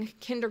taking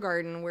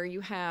kindergarten where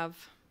you have,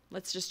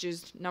 let's just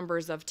use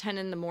numbers of 10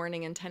 in the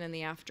morning and 10 in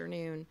the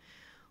afternoon,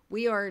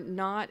 we are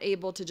not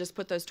able to just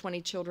put those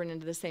 20 children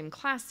into the same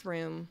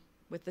classroom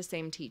with the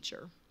same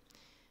teacher,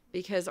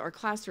 because our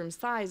classroom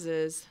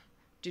sizes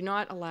do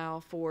not allow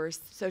for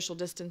social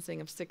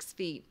distancing of 6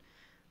 feet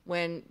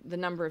when the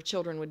number of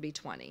children would be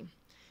 20.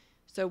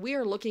 So we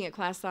are looking at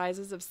class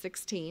sizes of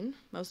 16.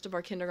 Most of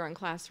our kindergarten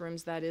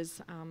classrooms, that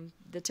is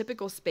the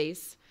typical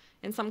space.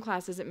 In some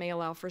classes, it may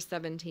allow for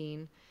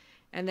 17.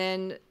 And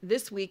then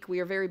this week, we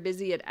are very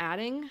busy at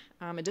adding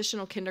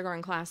additional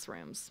kindergarten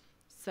classrooms.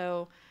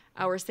 So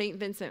our St.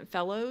 Vincent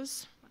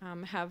Fellows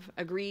have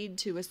agreed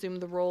to assume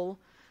the role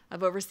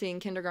of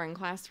overseeing kindergarten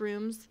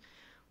classrooms.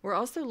 We're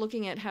also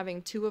looking at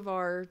having 2 of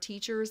our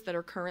teachers that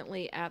are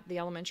currently at the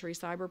elementary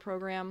cyber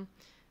program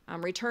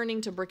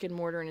returning to brick and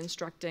mortar and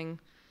instructing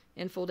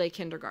in full-day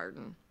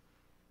kindergarten.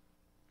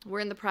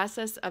 We're in the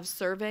process of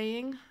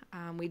surveying.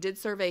 We did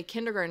survey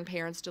kindergarten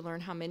parents to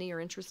learn how many are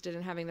interested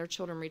in having their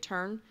children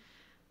return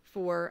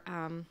for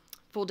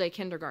full-day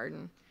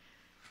kindergarten.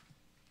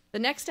 The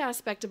next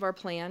aspect of our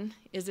plan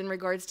is in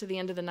regards to the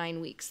end of the 9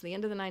 weeks. The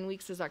end of the 9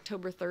 weeks is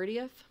October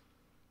 30th.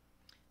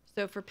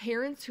 So for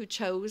parents who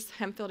chose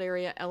Hempfield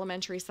area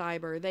elementary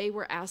cyber, they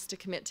were asked to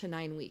commit to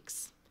 9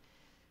 weeks.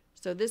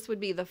 So this would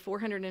be the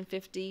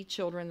 450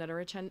 children that are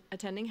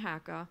attending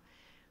HACA.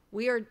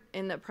 We are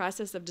in the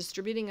process of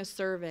distributing a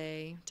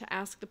survey to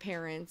ask the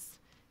parents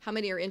how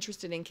many are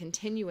interested in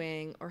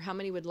continuing or how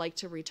many would like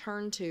to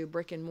return to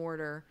brick and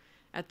mortar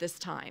at this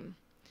time.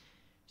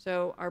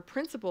 So our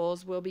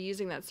principals will be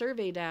using that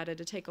survey data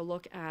to take a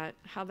look at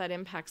how that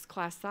impacts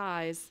class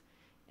size,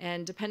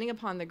 and depending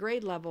upon the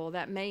grade level,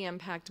 that may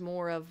impact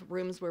more of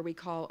rooms where we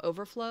call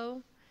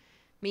overflow,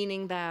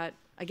 meaning that,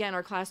 again,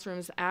 our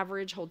classrooms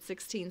average hold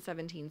 16,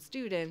 17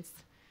 students.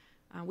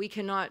 We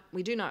will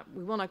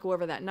not go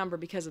over that number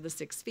because of the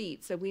 6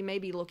 feet. So we may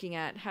be looking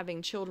at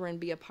having children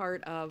be a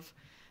part of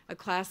a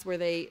class where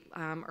they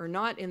are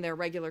not in their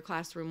regular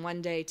classroom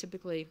one day,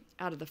 typically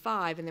out of the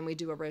 5, and then we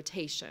do a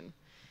rotation.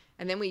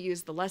 And then we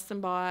use the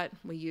lesson bot,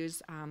 we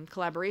use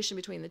collaboration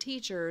between the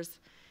teachers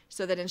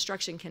so that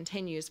instruction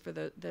continues for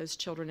those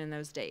children in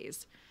those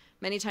days.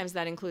 Many times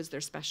that includes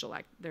their special,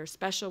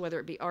 whether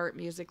it be art,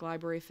 music,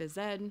 library, phys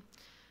ed,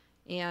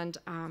 and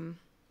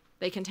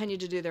they continue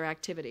to do their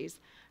activities.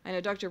 I know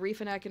Dr.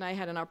 Riefeneck and I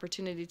had an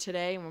opportunity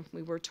today when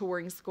we were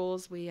touring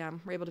schools. We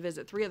were able to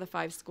visit 3 of the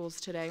 5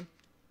 schools today,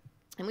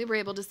 and we were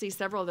able to see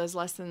several of those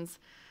lessons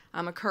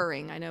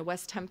occurring. I know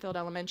West Hempfield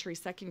Elementary,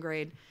 2nd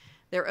grade,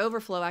 their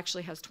overflow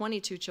actually has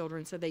 22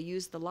 children, so they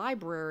use the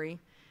library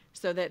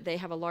so that they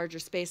have a larger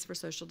space for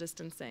social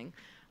distancing.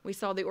 We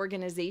saw the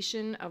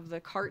organization of the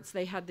carts.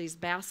 They had these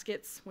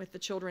baskets with the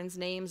children's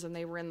names, and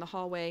they were in the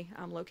hallway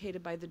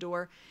located by the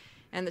door.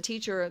 And the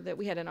teacher that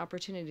we had an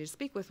opportunity to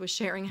speak with was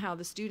sharing how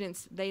the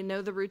students, they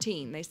know the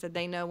routine. They said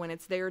they know when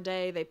it's their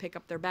day, they pick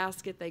up their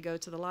basket, they go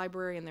to the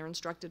library, and they're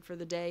instructed for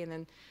the day, and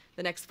then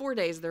the next 4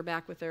 days they're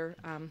back with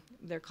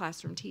their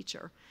classroom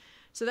teacher.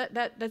 So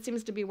that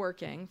seems to be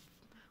working.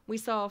 We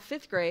saw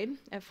 5th grade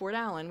at Fort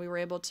Allen. We were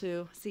able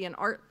to see an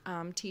art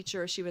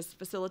teacher. She was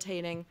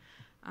facilitating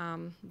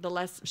the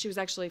lesson. She was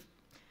actually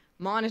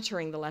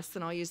monitoring the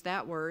lesson, I'll use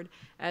that word,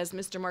 as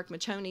Mr. Mark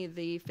Machoni,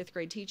 the 5th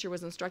grade teacher,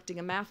 was instructing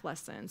a math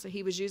lesson. So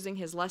he was using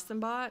his lesson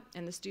bot,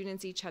 and the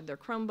students each had their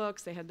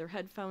Chromebooks, they had their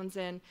headphones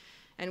in,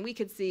 and we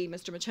could see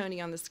Mr.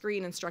 Machoni on the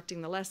screen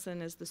instructing the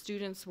lesson as the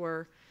students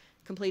were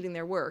completing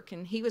their work.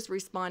 And he was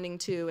responding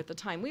to, at the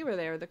time we were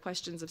there, the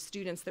questions of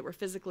students that were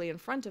physically in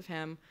front of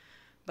him.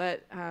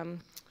 But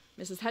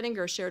Mrs.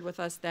 Hettinger shared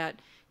with us that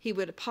he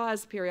would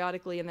pause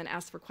periodically and then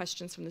ask for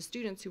questions from the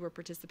students who were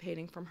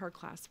participating from her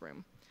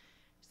classroom.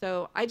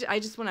 So I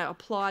just want to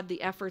applaud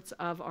the efforts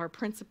of our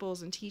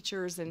principals and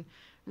teachers in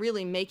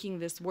really making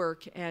this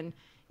work. And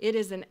it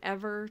is an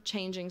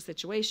ever-changing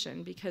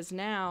situation because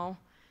now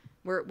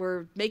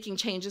we're making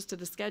changes to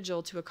the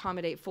schedule to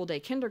accommodate full-day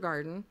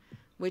kindergarten,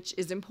 which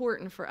is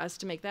important for us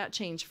to make that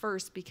change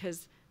first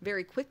because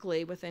very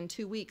quickly, within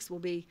 2 weeks, we'll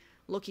be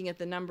looking at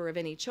the number of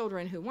any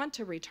children who want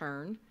to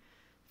return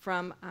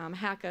from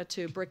HACA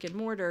to brick and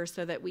mortar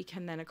so that we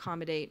can then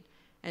accommodate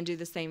and do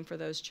the same for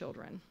those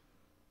children.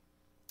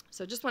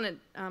 So just wanted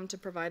to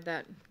provide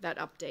that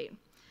update.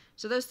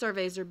 So those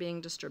surveys are being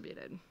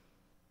distributed.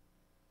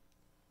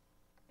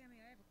 Tammy,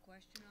 I have a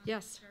question on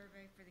Yes. the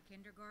survey for the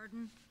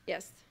kindergarten.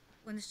 Yes.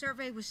 When the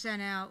survey was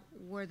sent out,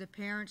 were the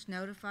parents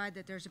notified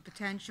that there's a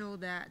potential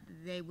that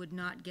they would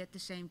not get the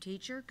same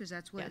teacher? Because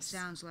that's what Yes. it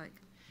sounds like.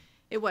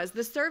 It was.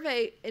 The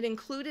survey, it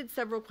included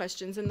several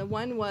questions, and the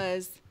one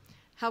was,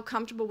 how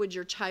comfortable would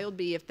your child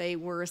be if they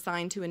were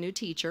assigned to a new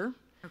teacher?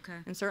 Okay.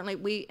 And certainly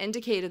we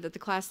indicated that the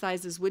class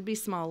sizes would be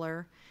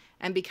smaller,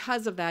 and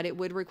because of that, it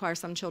would require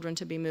some children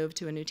to be moved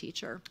to a new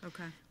teacher.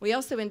 Okay. We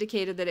also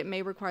indicated that it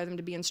may require them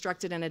to be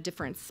instructed in a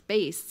different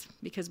space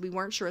because we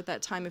weren't sure at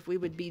that time if we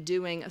would be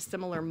doing a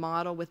similar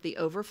model with the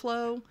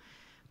overflow,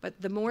 But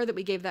the more that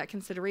we gave that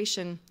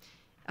consideration,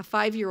 a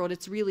 5-year-old,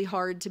 it's really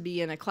hard to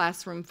be in a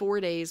classroom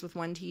 4 days with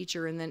one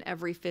teacher and then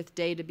every 5th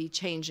day to be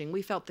changing.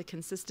 We felt the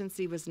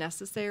consistency was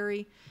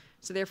necessary,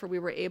 so therefore we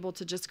were able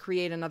to just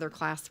create another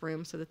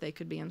classroom so that they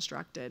could be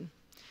instructed.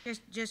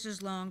 Just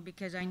as long,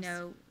 because I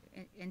know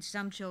in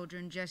some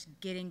children, just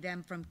getting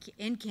them from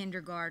in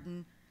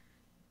kindergarten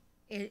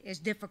is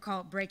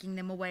difficult, breaking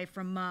them away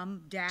from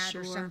mom, dad,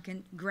 or some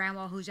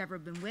grandma who's ever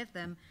been with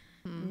them.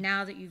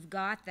 Now that you've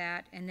got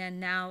that, and then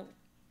now,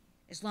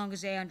 as long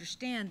as they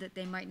understand that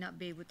they might not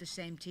be with the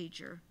same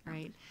teacher.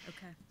 Right.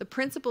 Okay. The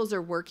principals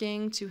are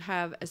working to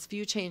have as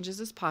few changes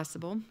as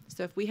possible.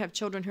 So if we have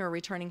children who are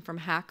returning from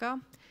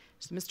HACA,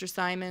 so Mr.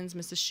 Simons,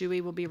 Mrs.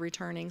 Shuey will be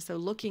returning. So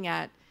looking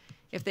at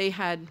if they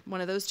had one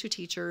of those two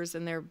teachers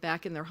and they're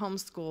back in their home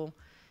school,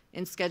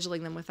 and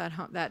scheduling them with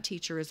that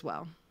teacher as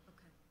well.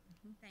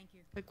 Okay. Thank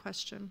you. Good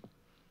question.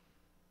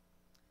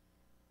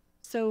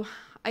 So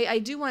I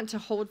do want to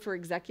hold for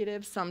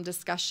executive some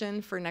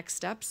discussion for next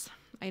steps.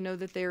 I know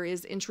that there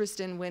is interest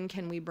in when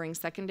can we bring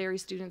secondary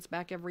students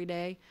back every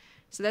day.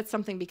 So that's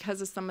something,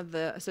 because of some of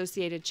the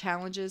associated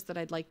challenges, that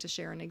I'd like to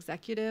share in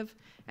executive,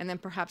 and then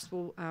perhaps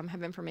we'll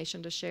have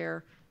information to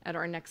share at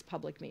our next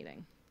public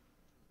meeting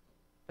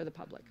for the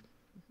public.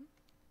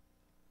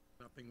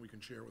 Nothing we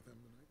can share with them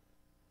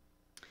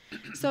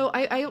tonight? So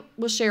I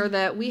will share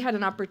that we had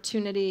an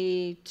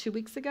opportunity 2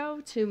 weeks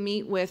ago to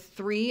meet with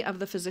 3 of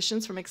the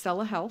physicians from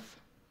Excella Health.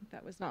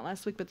 That was not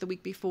last week, but the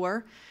week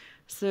before.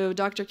 So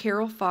Dr.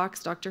 Carol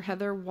Fox, Dr.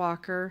 Heather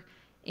Walker,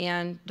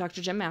 and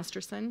Dr. Jim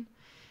Masterson.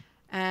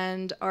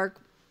 And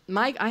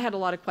I had a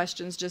lot of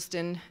questions just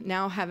in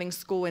now having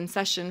school in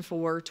session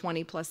for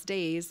 20 plus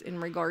days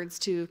in regards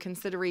to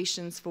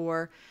considerations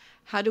for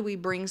how do we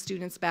bring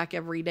students back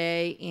every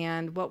day,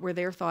 and what were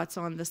their thoughts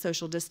on the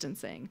social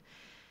distancing.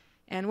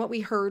 And what we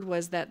heard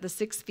was that the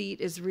 6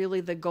 feet is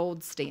really the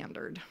gold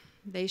standard.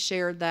 They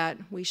shared that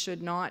we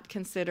should not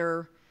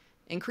consider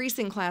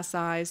increasing class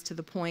size to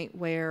the point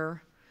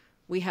where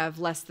we have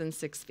less than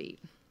 6 feet.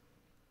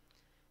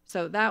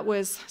 So that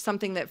was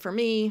something that, for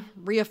me,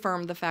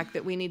 reaffirmed the fact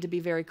that we need to be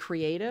very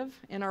creative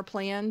in our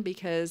plan,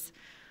 because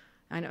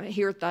I know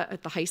here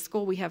at the high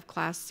school we have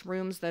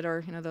classrooms that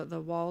are, the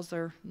walls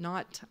are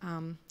not,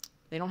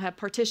 they don't have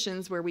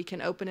partitions where we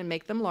can open and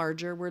make them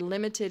larger. We're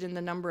limited in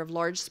the number of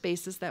large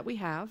spaces that we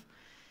have,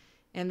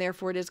 and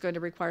therefore it is going to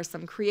require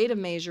some creative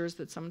measures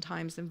that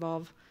sometimes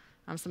involve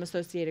some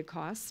associated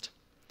cost.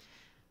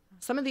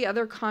 Some of the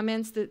other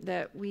comments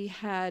that we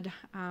had,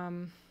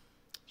 I'm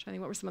trying to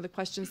think what were some of the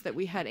questions that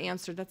we had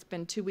answered. That's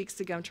been 2 weeks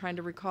ago. I'm trying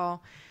to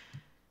recall.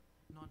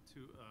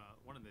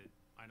 One of the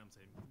items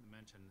they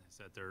mentioned is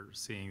that they're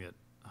seeing that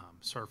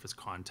surface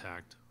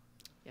contact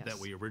that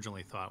we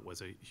originally thought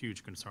was a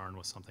huge concern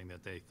was something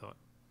that they thought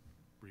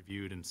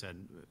reviewed and said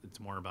it's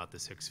more about the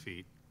 6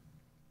 feet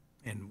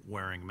and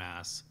wearing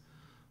masks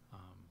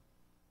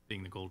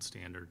being the gold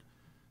standard.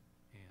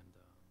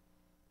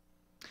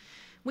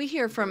 We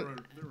hear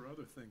from... There were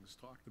other things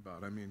talked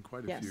about, I mean,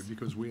 quite a Yes. few,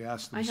 because we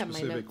asked them I have my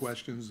specific notes.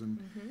 questions,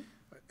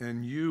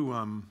 and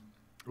you,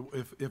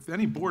 if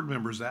any board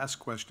members ask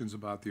questions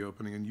about the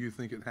opening and you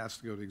think it has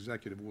to go to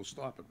executive, we'll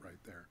stop it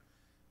right there.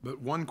 But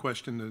one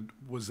question that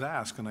was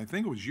asked, and I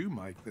think it was you,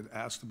 Mike, that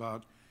asked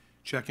about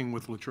checking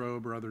with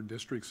Latrobe or other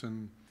districts,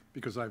 and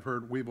because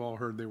we've all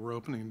heard they were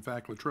opening. In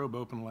fact, Latrobe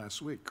opened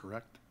last week,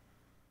 correct?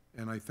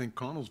 And I think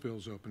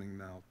Connellsville's opening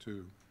now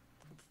too.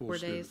 4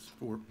 days.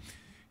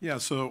 Yeah,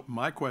 so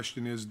my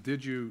question is,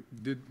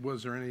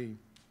 was there any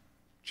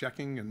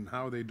checking, and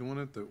how are they doing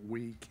it that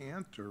we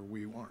can't or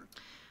we aren't?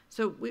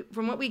 So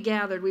from what we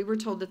gathered, we were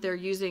told that they're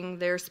using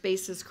their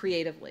spaces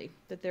creatively,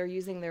 that they're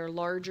using their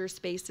larger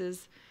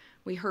spaces.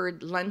 We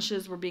heard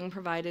lunches were being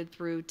provided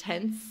through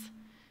tents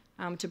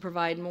to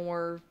provide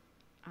more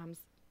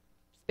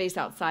space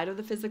outside of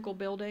the physical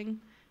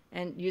building,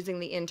 and using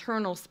the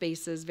internal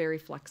spaces very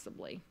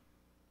flexibly.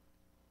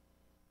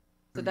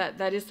 So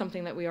that is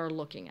something that we are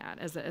looking at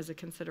as a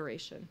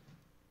consideration.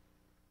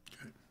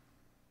 Okay.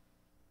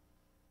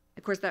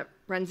 Of course, that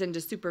runs into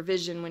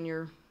supervision when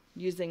you're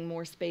using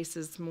more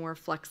spaces more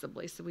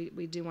flexibly, so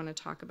we do want to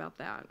talk about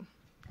that.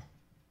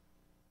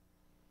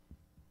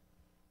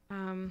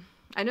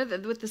 I know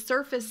that with the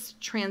surface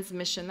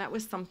transmission, that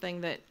was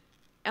something that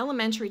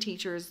elementary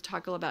teachers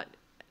talk about,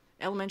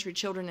 elementary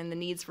children and the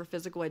needs for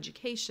physical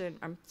education,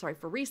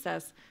 for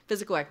recess,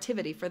 physical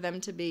activity, for them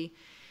to be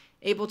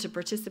able to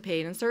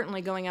participate. And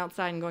certainly going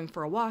outside and going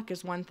for a walk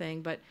is one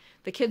thing, but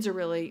the kids are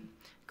really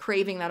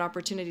craving that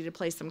opportunity to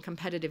play some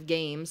competitive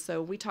games.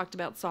 So we talked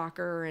about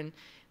soccer, and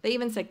they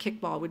even said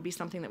kickball would be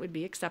something that would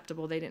be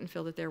acceptable. They didn't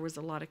feel that there was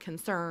a lot of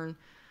concern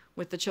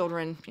with the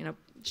children,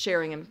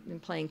 sharing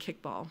and playing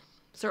kickball.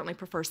 Certainly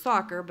prefer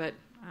soccer, but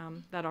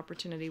that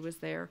opportunity was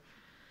there.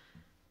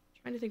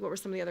 Trying to think what were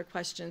some of the other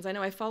questions. I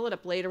know I followed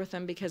up later with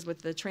them because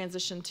with the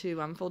transition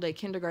to full-day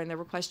kindergarten, there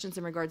were questions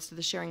in regards to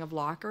the sharing of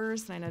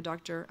lockers. And I know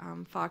Dr.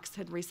 Fox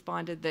had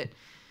responded that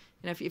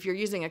if you're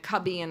using a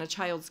cubby and a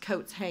child's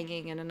coat's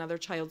hanging in another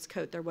child's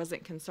coat, there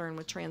wasn't concern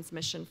with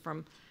transmission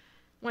from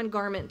one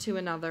garment to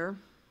another.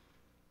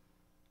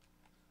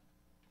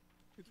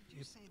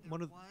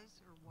 one of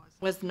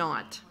Was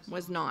not.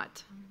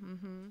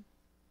 Mm-hmm.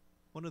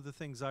 One of the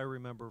things I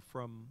remember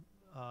from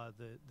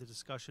the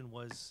discussion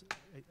was,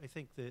 I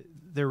think that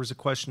there was a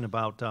question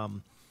about,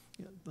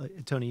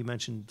 Tony, you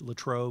mentioned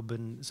Latrobe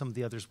and some of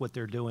the others, what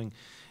they're doing.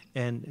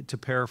 And to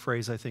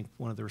paraphrase, I think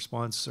one of the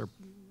response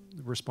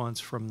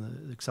from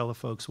the Excella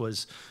folks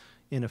was,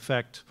 in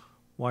effect,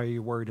 why are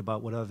you worried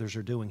about what others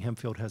are doing?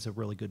 Hempfield has a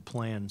really good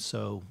plan.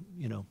 So,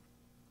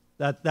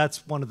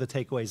 that's one of the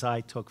takeaways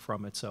I took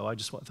from it. So I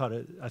just thought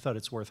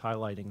it's worth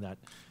highlighting that.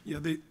 Yeah,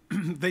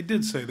 they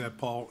did say that,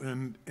 Paul,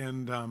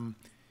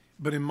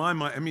 but in my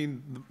mind, I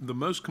mean, the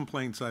most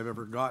complaints I've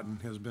ever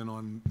gotten has been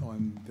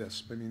on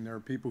this. I mean, there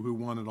are people who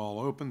want it all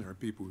open. There are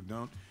people who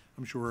don't.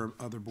 I'm sure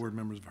other board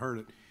members have heard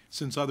it.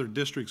 Since other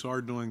districts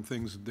are doing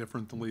things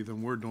differently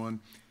than we're doing,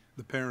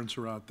 the parents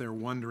are out there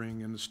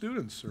wondering, and the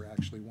students are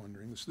actually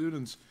wondering. The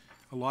students,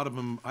 a lot of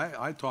them,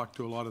 I talk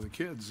to a lot of the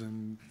kids,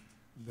 and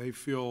they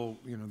feel,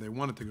 they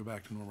want it to go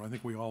back to normal. I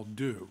think we all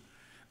do.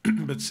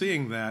 But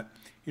seeing that,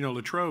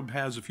 Latrobe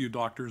has a few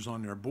doctors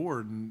on their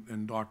board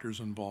and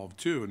doctors involved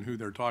too, and who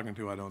they're talking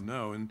to, I don't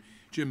know. And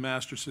Jim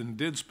Masterson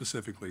did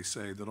specifically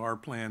say that our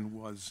plan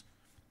was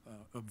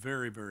a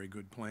very, very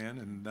good plan,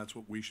 and that's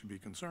what we should be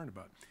concerned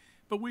about.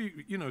 But we,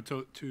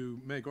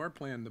 to make our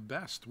plan the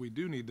best, we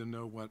do need to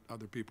know what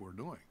other people are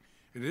doing.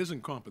 It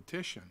isn't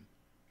competition.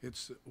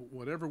 It's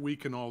whatever we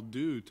can all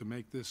do to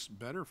make this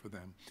better for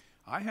them.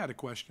 I had a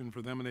question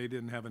for them, and they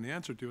didn't have an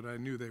answer to it. I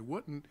knew they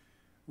wouldn't.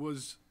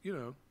 Was,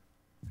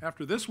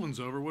 after this one's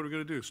over, what are we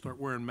going to do? Start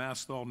wearing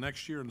masks all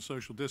next year and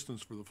social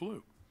distance for the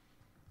flu?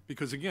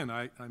 Because, again,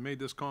 I made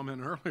this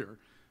comment earlier.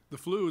 The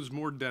flu is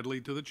more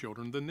deadly to the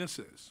children than this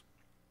is,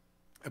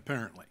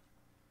 apparently.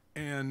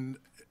 And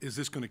is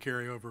this going to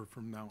carry over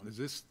from now on? Is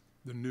this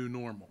the new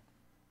normal?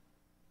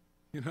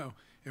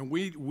 And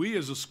we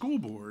as a school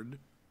board,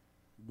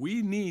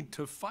 we need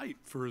to fight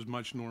for as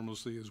much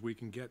normalcy as we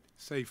can get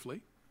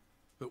safely.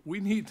 But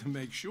we need to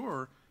make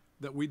sure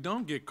that we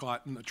don't get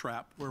caught in the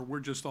trap where we're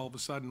just all of a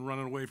sudden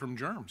running away from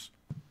germs.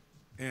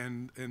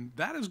 And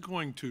that is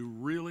going to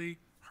really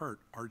hurt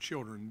our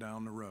children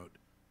down the road.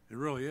 It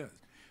really is.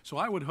 So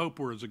I would hope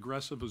we're as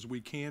aggressive as we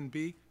can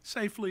be,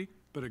 safely,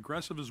 but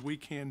aggressive as we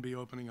can be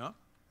opening up.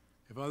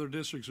 If other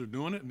districts are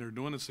doing it and they're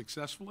doing it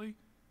successfully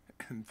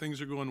and things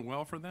are going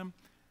well for them,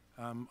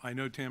 I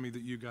know, Tammy,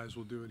 that you guys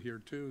will do it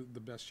here too, the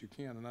best you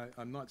can. And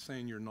I'm not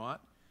saying you're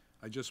not.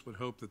 I just would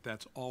hope that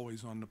that's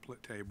always on the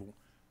table,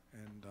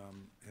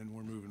 and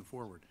we're moving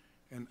forward.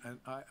 And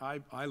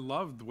I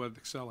loved what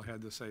Excella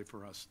had to say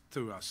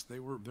to us. They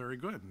were very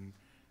good, and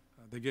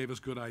they gave us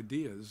good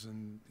ideas.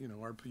 And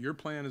your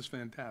plan is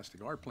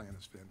fantastic. Our plan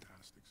is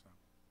fantastic. So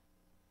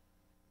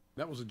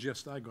that was a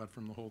gist I got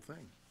from the whole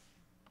thing.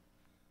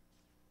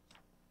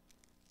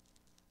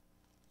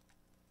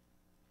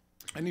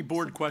 Any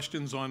board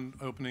questions on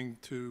opening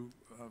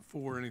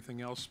for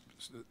anything else?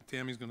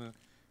 Tammy's going to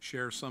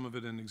share some of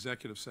it in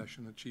executive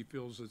session that she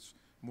feels is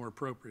more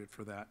appropriate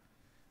for that.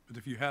 But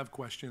if you have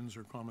questions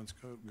or comments,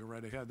 go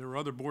right ahead. There are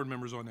other board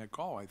members on that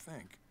call, I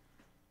think.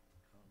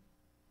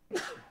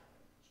 God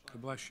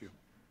bless you.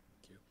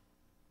 Thank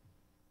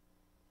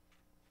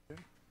you.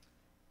 Okay.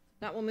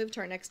 Now we'll move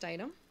to our next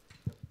item.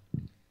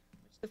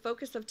 The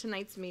focus of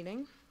tonight's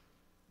meeting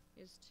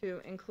is to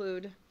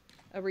include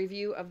a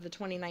review of the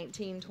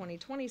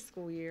 2019-2020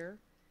 school year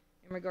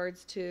in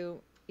regards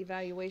to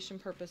evaluation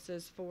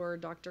purposes for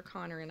Dr.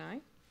 Connor and I.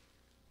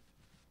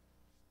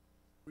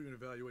 We're going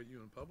to evaluate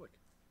you in public.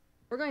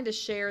 We're going to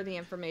share the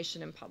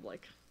information in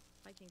public.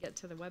 If I can get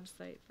to the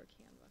website for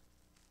Canva.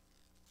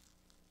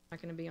 I'm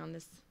not going to be on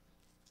this.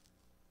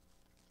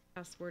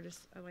 Password is,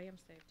 oh, I am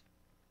saved.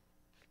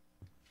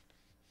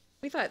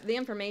 We thought the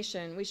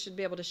information, we should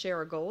be able to share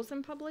our goals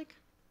in public,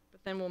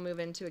 but then we'll move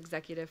into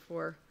executive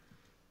for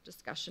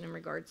discussion in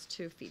regards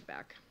to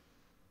feedback.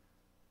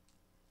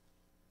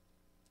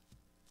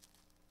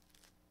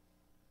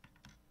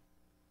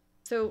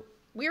 So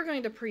we are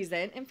going to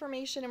present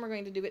information and we're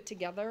going to do it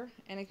together.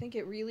 And I think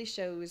it really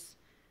shows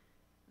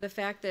the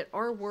fact that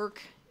our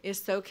work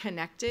is so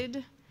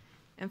connected.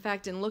 In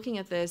fact, in looking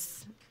at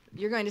this,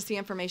 you're going to see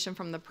information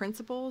from the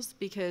principals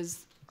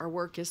because our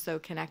work is so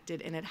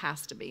connected, and it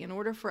has to be. In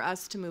order for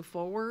us to move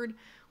forward,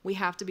 we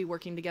have to be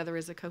working together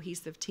as a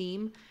cohesive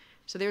team.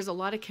 So there's a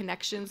lot of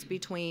connections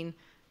between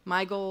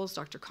my goals,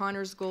 Dr.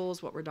 Connor's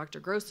goals, what were Dr.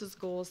 Gross's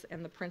goals,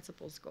 and the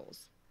principal's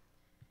goals.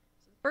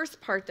 So the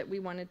first part that we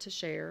wanted to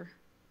share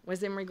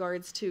was in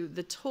regards to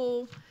the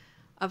tool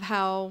of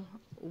how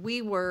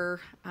we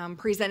were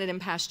presented in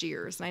past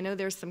years. And I know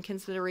there's some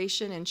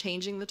consideration in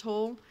changing the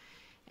tool,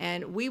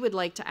 and we would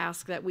like to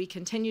ask that we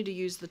continue to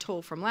use the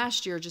tool from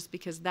last year just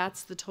because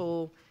that's the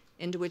tool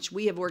into which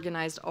we have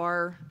organized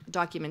our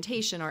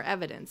documentation, our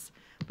evidence.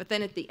 But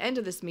then at the end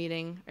of this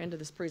meeting, end of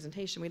this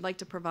presentation, we'd like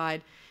to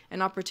provide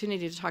an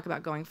opportunity to talk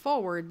about going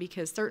forward,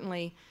 because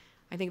certainly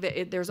I think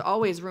that there's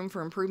always room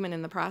for improvement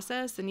in the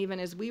process. And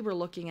even as we were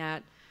looking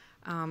at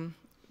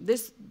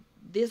this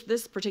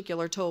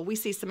particular tool, we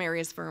see some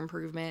areas for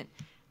improvement.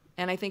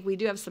 And I think we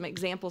do have some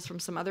examples from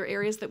some other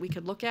areas that we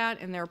could look at,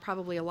 and there are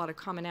probably a lot of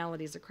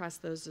commonalities across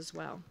those as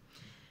well.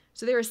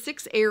 So there are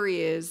 6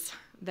 areas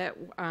that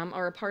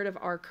are a part of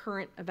our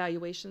current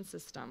evaluation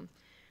system.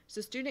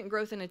 So student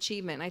growth and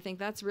achievement, I think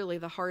that's really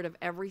the heart of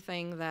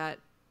everything that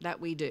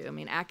we do. I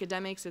mean,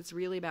 academics, it's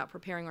really about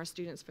preparing our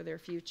students for their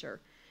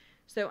future.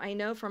 So I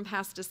know from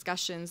past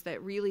discussions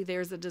that really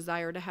there's a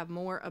desire to have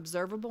more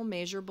observable,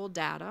 measurable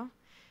data.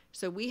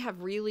 So we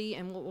have really,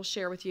 and what we'll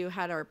share with you,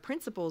 had our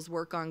principals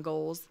work on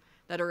goals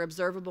that are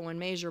observable and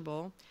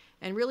measurable,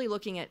 and really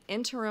looking at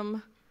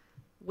interim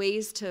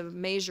ways to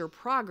measure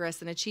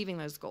progress in achieving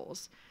those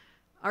goals.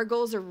 Our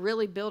goals are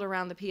really built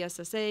around the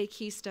PSSA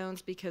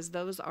keystones because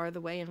those are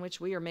the way in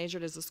which we are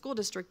measured as a school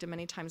district and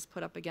many times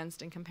put up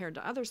against and compared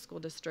to other school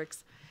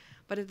districts.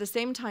 But at the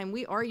same time,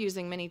 we are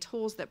using many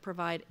tools that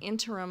provide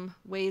interim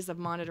ways of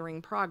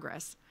monitoring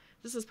progress.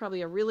 This is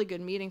probably a really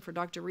good meeting for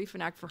Dr.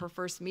 Riefenack for her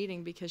first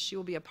meeting because she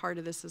will be a part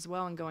of this as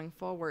well and going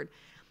forward.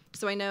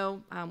 So I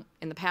know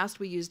in the past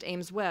we used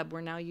Ames Web.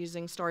 We're now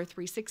using Star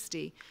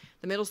 360.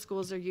 The middle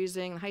schools are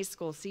using, the high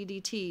school,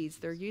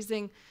 CDTs. They're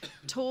using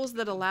tools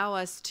that allow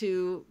us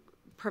to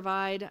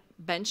provide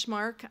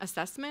benchmark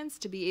assessments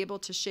to be able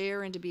to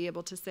share and to be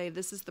able to say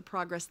this is the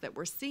progress that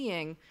we're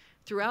seeing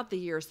throughout the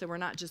year, so we're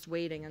not just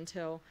waiting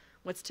until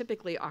what's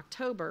typically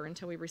October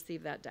until we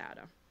receive that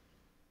data.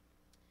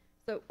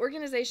 So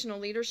organizational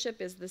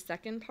leadership is the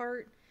second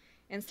part.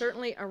 And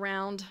certainly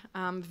around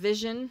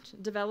vision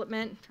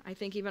development, I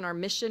think even our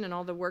mission and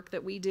all the work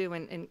that we do,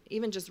 and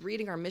even just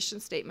reading our mission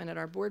statement at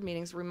our board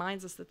meetings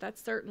reminds us that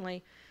that's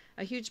certainly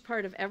a huge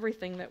part of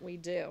everything that we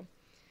do.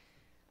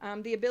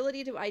 The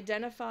ability to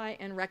identify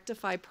and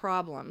rectify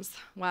problems.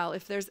 Well,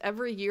 if there's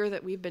ever a year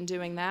that we've been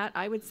doing that,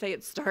 I would say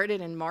it started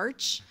in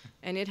March,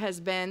 and it has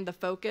been the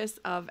focus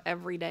of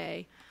every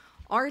day.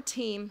 Our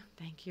team,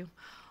 thank you,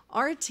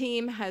 our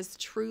team has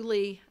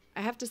truly,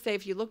 I have to say,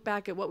 if you look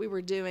back at what we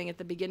were doing at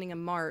the beginning of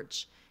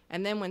March,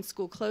 and then when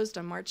school closed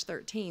on March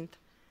 13th,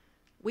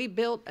 we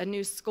built a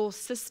new school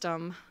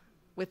system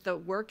with the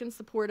work and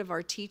support of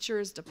our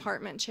teachers,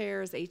 department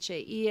chairs,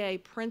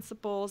 HAEA,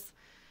 principals.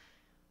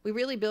 We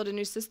really built a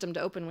new system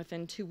to open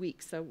within 2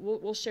 weeks, so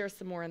we'll share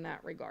some more in that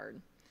regard.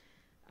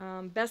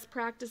 Best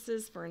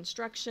practices for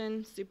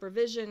instruction,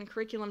 supervision,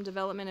 curriculum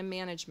development, and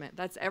management.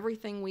 That's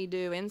everything we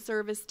do.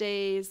 In-service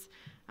days,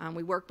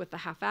 we work with the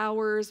half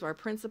hours, our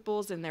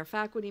principals in their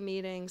faculty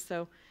meetings.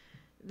 So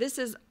this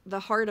is the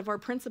heart of our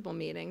principal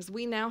meetings.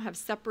 We now have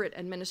separate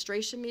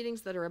administration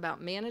meetings that are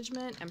about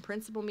management and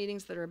principal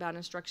meetings that are about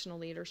instructional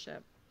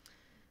leadership.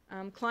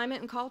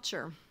 Climate and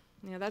culture.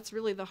 You know, that's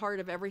really the heart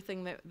of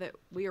everything that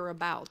we are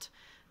about.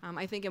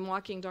 I think in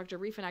walking Dr.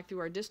 Riefenack through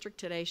our district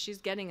today,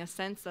 she's getting a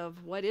sense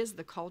of what is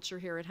the culture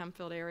here at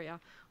Hempfield area.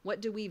 What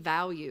do we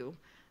value?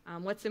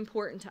 What's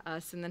important to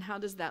us? And then how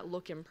does that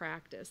look in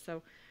practice?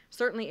 So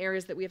certainly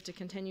areas that we have to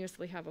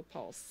continuously have a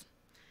pulse.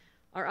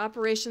 Our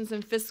operations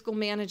and fiscal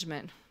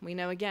management. We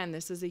know, again,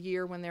 this is a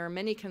year when there are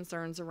many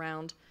concerns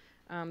around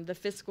the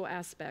fiscal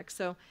aspect.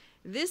 So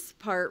this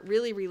part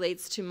really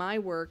relates to my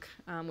work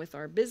with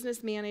our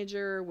business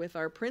manager, with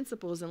our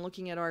principals, and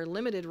looking at our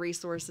limited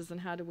resources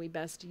and how do we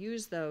best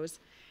use those.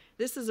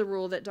 This is a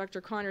rule that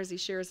Dr. Connor, as he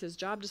shares his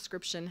job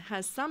description,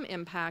 has some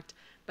impact,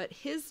 but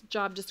his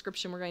job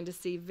description we're going to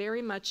see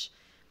very much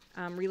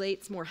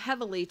relates more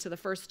heavily to the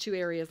first 2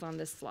 areas on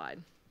this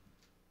slide.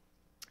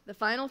 The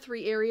final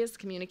 3 areas,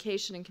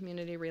 communication and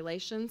community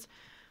relations,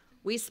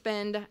 we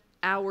spend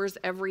hours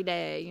every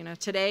day. You know,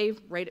 today,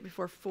 right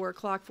before 4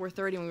 o'clock,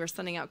 4:30, when we were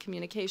sending out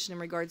communication in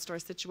regards to our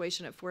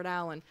situation at Fort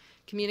Allen,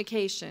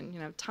 communication, you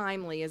know,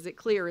 timely, is it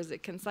clear, is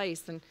it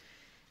concise,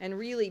 and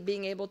really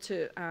being able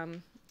to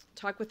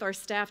talk with our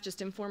staff,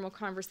 just informal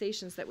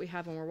conversations that we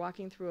have when we're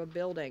walking through a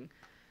building.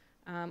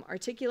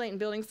 Articulate and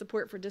building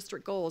support for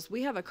district goals.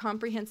 We have a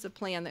comprehensive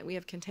plan that we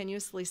have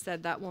continuously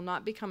said that will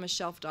not become a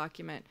shelf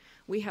document.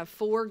 We have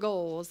 4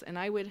 goals, and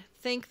I would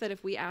think that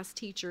if we ask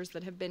teachers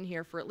that have been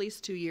here for at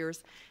least 2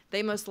 years,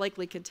 they most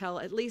likely could tell,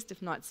 at least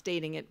if not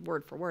stating it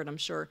word for word, I'm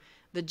sure,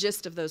 the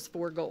gist of those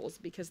 4 goals,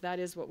 because that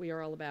is what we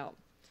are all about.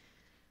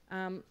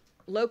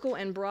 Local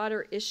and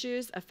broader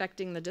issues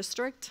affecting the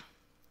district.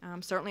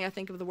 Certainly I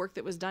think of the work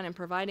that was done in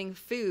providing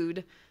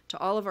food to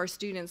all of our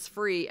students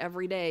free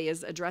every day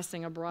is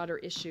addressing a broader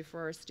issue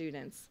for our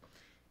students.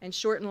 And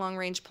short and long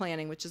range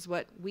planning, which is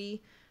what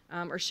we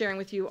are sharing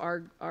with you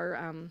our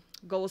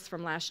goals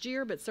from last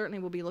year, but certainly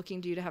we'll be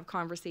looking to you to have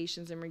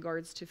conversations in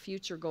regards to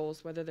future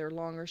goals, whether they're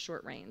long or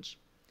short range.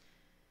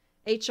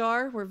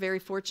 HR, we're very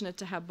fortunate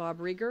to have Bob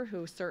Rieger,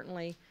 who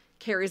certainly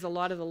carries a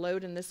lot of the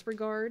load in this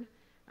regard.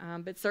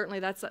 But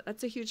certainly that's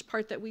a huge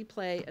part that we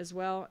play as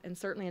well, and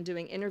certainly in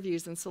doing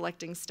interviews and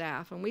selecting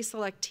staff. When we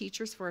select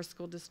teachers for our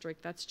school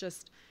district, that's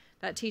just,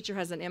 that teacher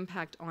has an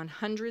impact on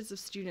hundreds of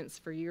students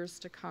for years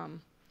to come.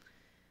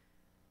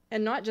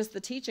 And not just the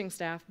teaching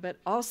staff, but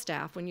all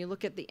staff. When you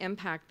look at the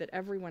impact that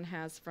everyone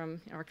has, from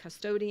our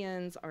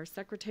custodians, our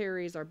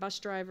secretaries, our bus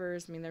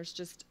drivers, I mean, there's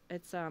just,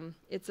 it's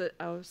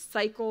a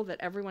cycle that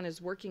everyone is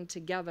working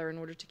together in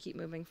order to keep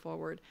moving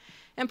forward.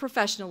 And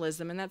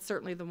professionalism, and that's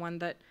certainly the one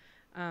that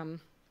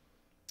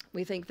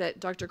We think that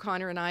Dr.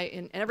 Connor and I,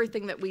 in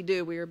everything that we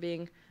do, we are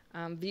being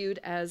viewed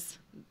as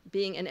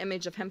being an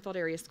image of Hempfield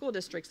area school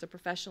districts, so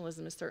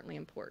professionalism is certainly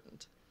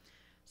important.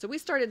 So we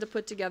started to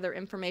put together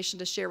information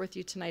to share with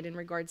you tonight in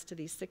regards to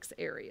these 6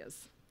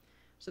 areas.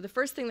 So the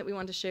first thing that we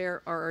want to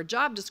share are our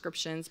job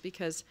descriptions,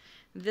 because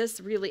this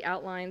really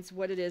outlines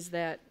what it is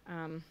that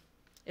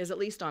is at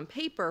least on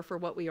paper for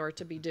what we are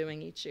to be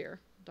doing each year.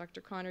 Dr.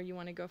 Connor, you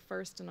want to go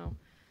first and I'll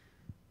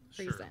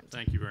present. Sure.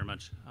 Thank you very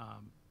much.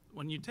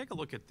 When you take a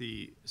look at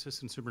the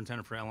Assistant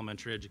Superintendent for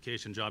Elementary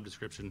Education job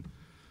description,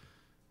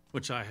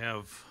 which I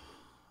have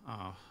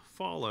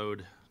followed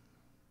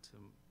to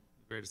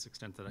the greatest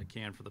extent that I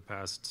can for the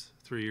past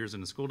 3 years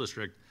in the school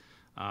district,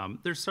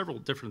 there's several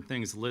different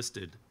things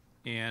listed.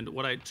 And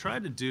what I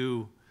tried to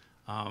do,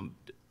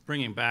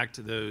 bringing back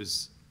to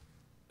those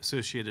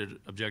associated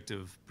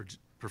objective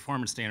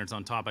performance standards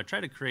on top, I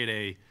tried to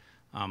create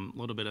a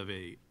little bit of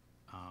a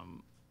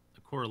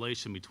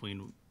correlation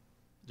between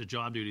the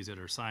job duties that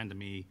are assigned to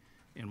me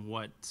and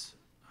what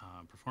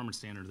performance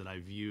standard that I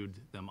viewed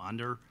them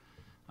under.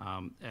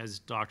 As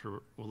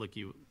Dr.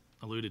 Walicki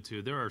alluded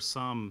to, there are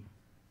some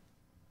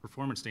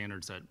performance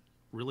standards that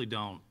really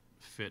don't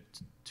fit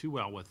too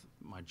well with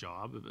my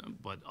job,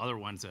 but other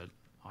ones that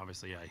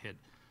obviously I hit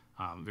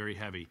very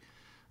heavy.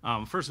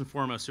 First and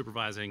foremost,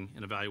 supervising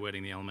and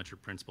evaluating the elementary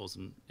principals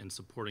and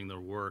supporting their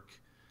work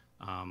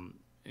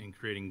and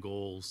creating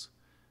goals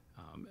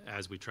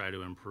as we try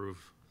to improve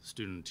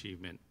student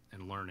achievement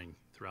and learning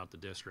throughout the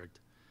district.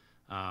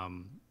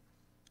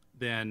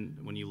 Then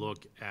when you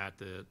look at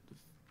the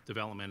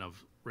development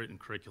of written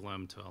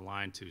curriculum to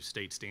align to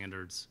state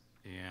standards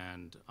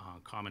and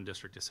common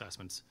district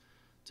assessments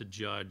to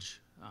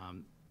judge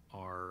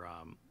our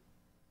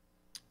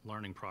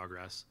learning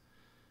progress,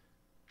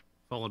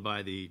 followed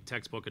by the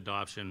textbook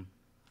adoption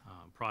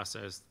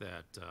process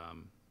that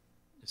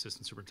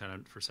Assistant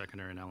Superintendent for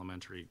Secondary and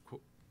Elementary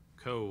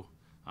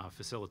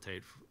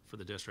co-facilitate for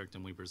the district,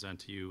 and we present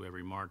to you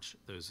every March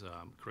those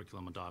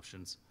curriculum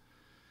adoptions.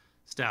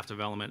 Staff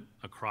development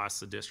across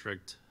the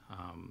district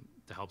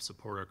to help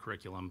support our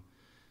curriculum.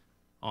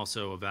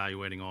 Also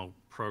evaluating all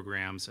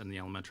programs in the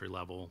elementary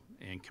level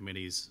and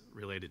committees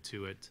related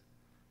to it.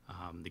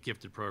 The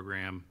gifted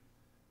program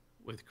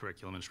with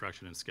curriculum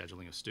instruction and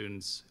scheduling of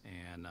students,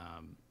 and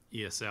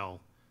ESL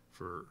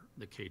for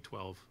the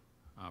K-12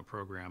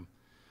 program.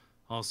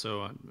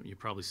 Also, you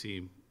probably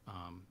see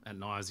ad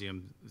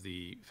nauseum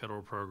the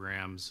federal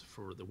programs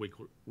for the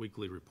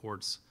weekly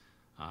reports.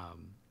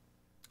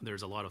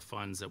 There's a lot of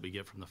funds that we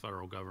get from the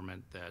federal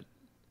government that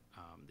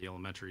the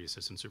elementary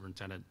assistant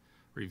superintendent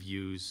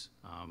reviews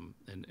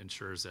and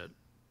ensures that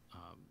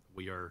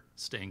we are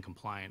staying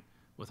compliant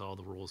with all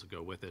the rules that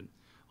go with it.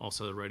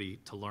 Also, the Ready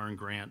to Learn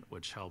grant,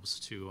 which helps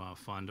to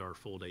fund our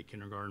full-day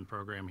kindergarten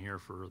program here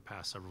for the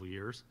past several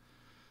years.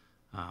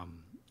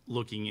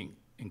 Looking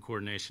in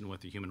coordination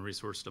with the Human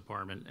Resource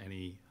Department,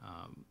 any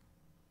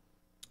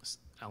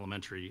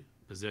elementary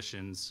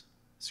positions,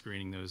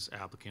 screening those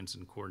applicants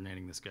and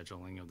coordinating the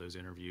scheduling of those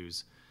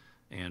interviews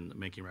and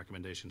making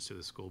recommendations to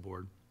the school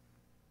board.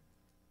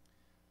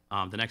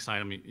 The next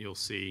item you'll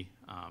see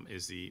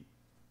is the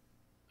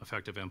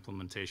effective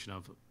implementation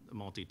of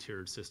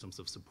multi-tiered systems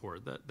of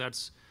support.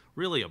 That's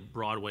really a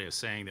broad way of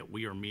saying that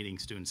we are meeting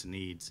students'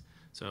 needs.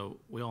 So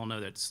we all know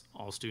that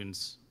all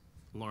students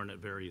learn at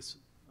various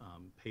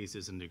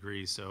paces and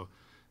degrees. So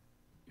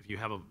if you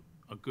have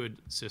a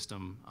good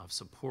system of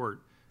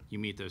support, you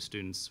meet those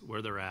students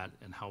where they're at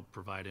and help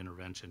provide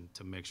intervention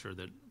to make sure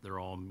that they're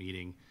all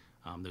meeting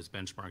those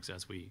benchmarks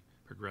as we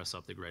progress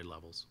up the grade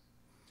levels.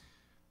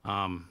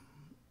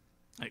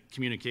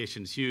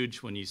 Communication is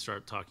huge when you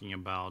start talking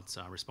about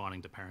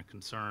responding to parent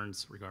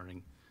concerns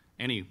regarding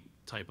any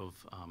type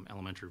of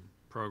elementary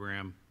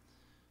program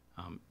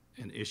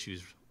and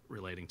issues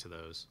relating to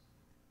those.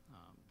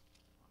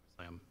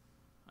 Obviously,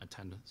 I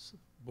attend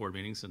board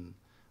meetings and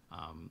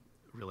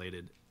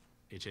related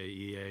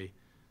HAEA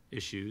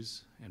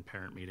issues and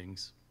parent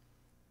meetings.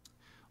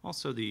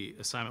 Also, the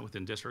assignment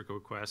within district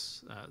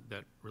requests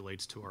that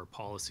relates to our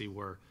policy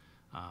where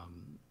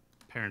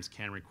parents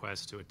can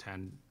request to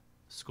attend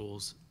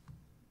schools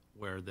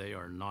where they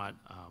are not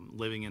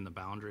living in the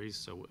boundaries.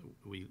 So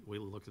we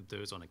look at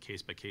those on a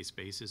case-by-case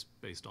basis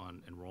based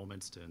on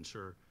enrollments to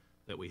ensure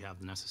that we have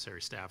the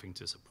necessary staffing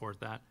to support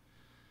that.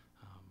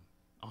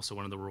 Also,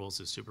 one of the rules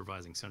is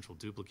supervising central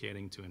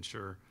duplicating to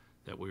ensure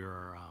that we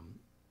are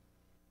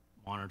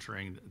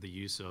monitoring the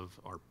use of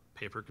our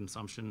paper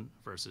consumption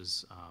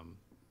versus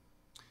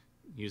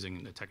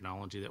using the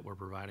technology that we're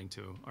providing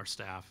to our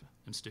staff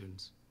and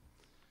students.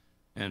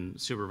 And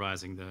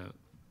supervising the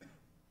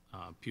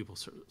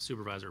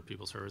supervisor of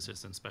pupil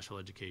services and special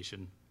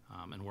education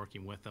and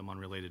working with them on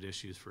related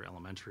issues for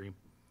elementary.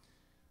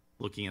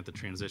 Looking at the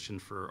transition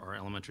for our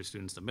elementary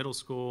students to middle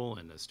school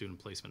and the student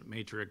placement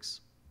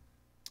matrix.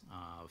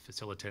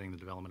 Facilitating the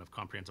development of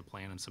comprehensive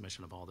plan and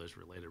submission of all those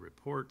related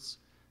reports,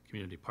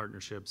 community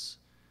partnerships,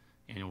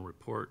 annual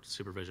report,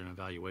 supervision and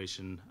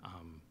evaluation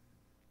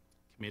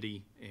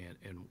committee,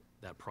 and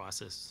that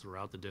process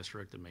throughout the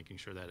district and making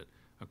sure that it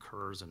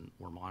occurs, and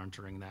we're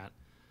monitoring that.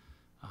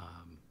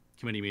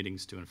 Committee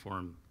meetings to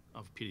inform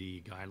of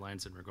PDE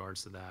guidelines in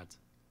regards to that,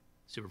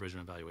 supervision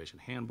evaluation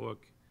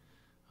handbook,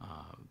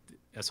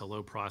 the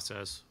SLO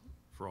process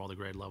for all the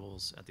grade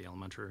levels at the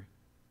elementary,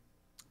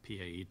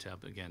 PAE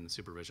tab, again, the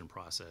supervision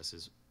process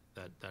is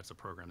that's a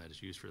program that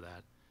is used for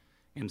that,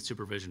 and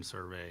supervision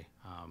survey,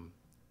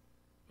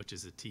 which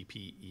is a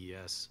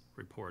TPES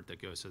report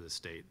that goes to the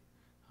state.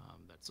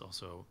 That's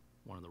also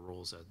one of the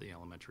roles of the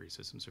elementary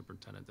assistant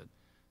superintendent that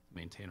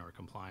maintain our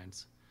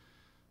compliance.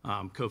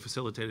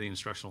 Co-facilitated the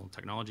instructional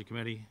technology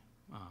committee,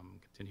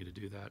 continue to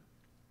do that.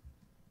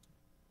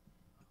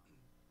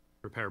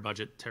 Prepare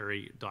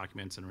budgetary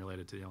documents and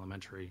related to the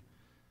elementary.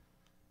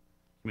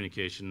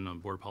 Communication on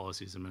board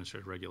policies,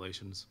 administrative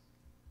regulations.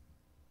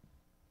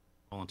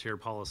 Volunteer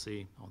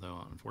policy,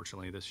 although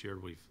unfortunately this year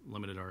we've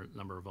limited our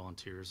number of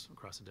volunteers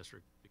across the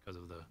district because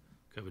of the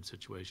COVID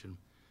situation.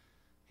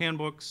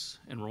 Handbooks,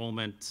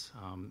 enrollment,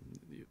 I'm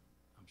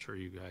sure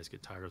you guys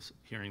get tired of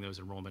hearing those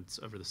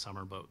enrollments over the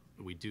summer, but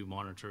we do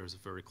monitor this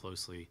very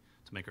closely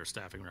to make our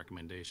staffing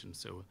recommendations.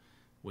 So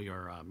we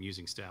are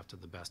using staff to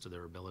the best of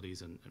their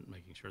abilities and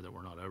making sure that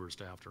we're not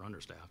overstaffed or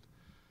understaffed.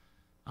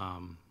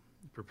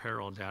 Prepare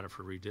all data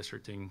for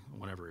redistricting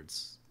whenever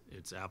it's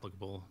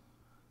applicable.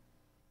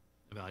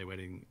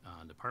 Evaluating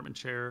department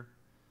chair,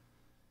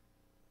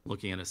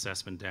 looking at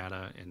assessment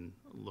data and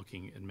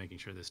looking and making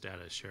sure this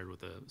data is shared with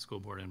the school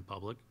board and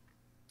public.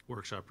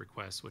 Workshop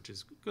requests, which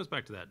goes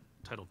back to that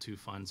Title II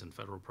funds and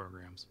federal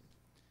programs.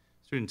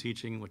 Student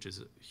teaching, which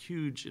is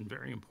huge and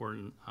very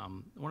important.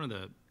 One of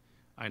the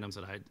items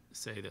that I'd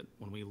say that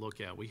when we look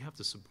at, we have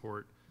to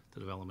support the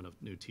development of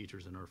new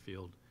teachers in our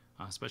field,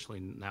 especially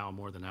now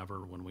more than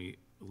ever when we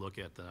look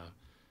at the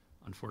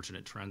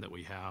unfortunate trend that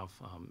we have,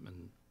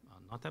 and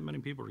not that many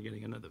people are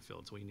getting into the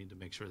field, so we need to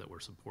make sure that we're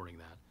supporting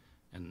that.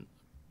 And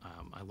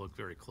I look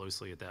very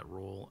closely at that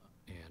role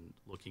and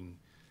looking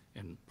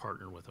and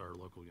partner with our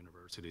local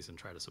universities and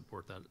try to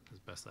support that as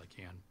best I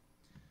can.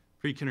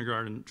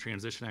 Pre-kindergarten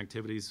transition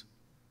activities,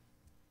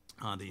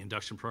 the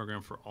induction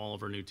program for all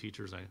of our new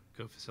teachers, I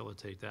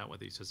co-facilitate that with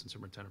the assistant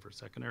superintendent for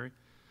secondary.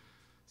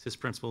 Assist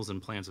principals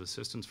and plans of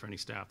assistance for any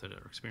staff that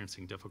are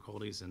experiencing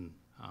difficulties, and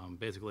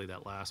basically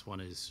that last one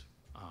is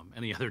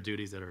any other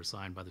duties that are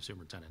assigned by the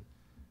superintendent.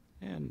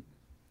 And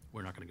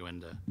we're not going to go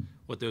into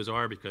what those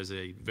are because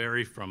they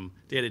vary from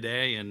day to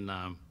day, and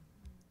part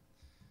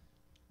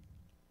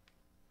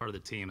of the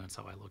team, that's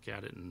how I look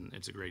at it, and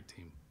it's a great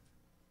team.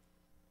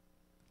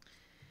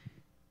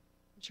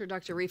 I'm sure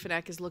Dr.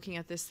 Riefanek is looking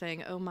at this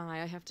saying, oh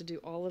my, I have to do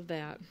all of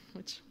that,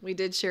 which we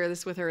did share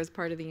this with her as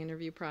part of the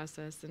interview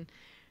process. And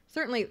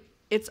certainly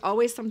it's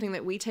always something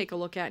that we take a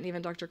look at, and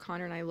even Dr.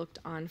 Connor and I looked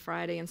on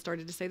Friday and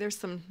started to say there's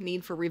some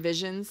need for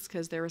revisions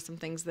because there are some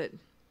things that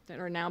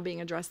are now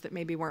being addressed that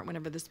maybe weren't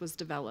whenever this was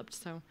developed.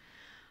 So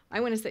I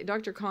want to say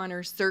Dr.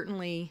 Connor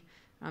certainly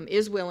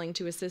is willing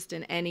to assist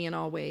in any and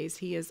all ways.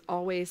 He is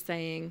always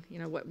saying, you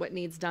know, what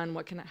needs done,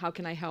 how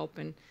can I help,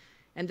 and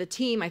the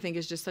team I think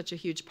is just such a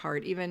huge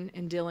part. Even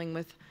in dealing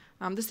with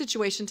the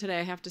situation today,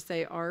 I have to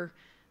say our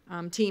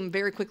team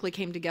very quickly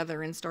came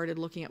together and started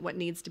looking at what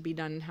needs to be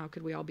done and how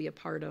could we all be a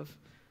part of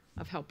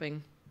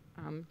helping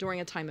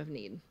during a time of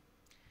need.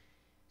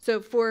 So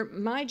for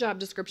my job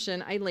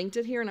description, I linked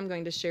it here and I'm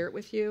going to share it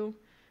with you,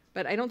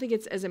 but I don't think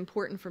it's as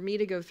important for me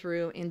to go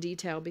through in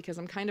detail because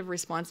I'm kind of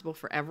responsible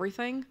for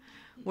everything.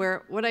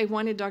 Where what I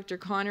wanted Dr.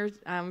 Connor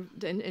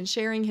in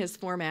sharing his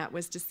format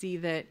was to see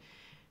that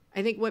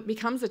I think what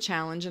becomes a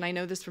challenge, and I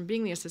know this from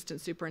being the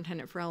assistant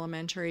superintendent for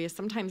elementary, is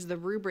sometimes the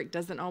rubric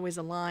doesn't always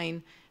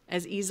align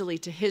as easily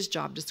to his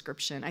job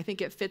description. I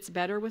think it fits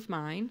better with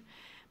mine,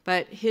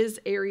 but his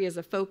areas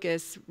of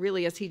focus,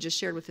 really as he just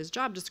shared with his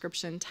job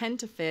description, tend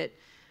to fit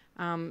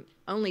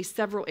only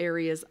several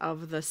areas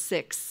of the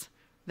 6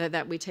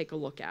 that we take a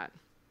look at,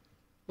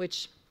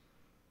 which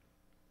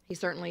he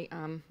certainly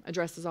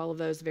addresses all of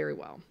those very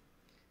well.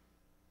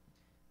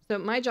 So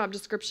my job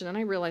description, and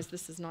I realize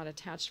this is not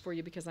attached for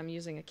you because I'm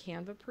using a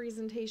Canva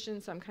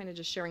presentation, so I'm kind of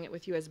just sharing it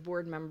with you as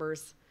board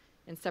members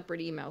in separate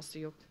emails, so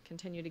you'll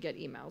continue to get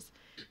emails.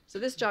 So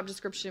this job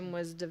description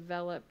was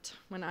developed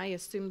when I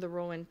assumed the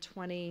role in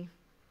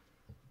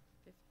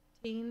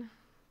 2015,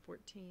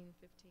 14,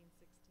 15, 16.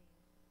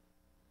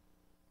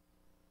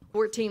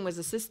 14 was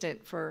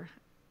assistant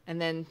and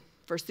then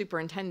for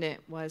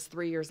superintendent was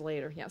 3 years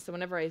later. Yeah, so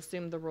whenever I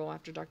assumed the role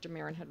after Dr.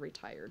 Marin had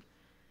retired.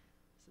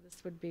 So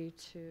this would be let me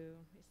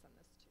send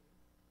this to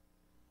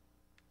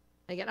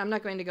you. Again, I'm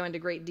not going to go into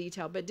great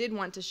detail, but did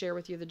want to share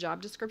with you the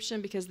job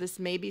description because this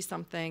may be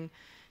something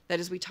that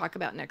as we talk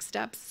about next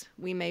steps,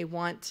 we may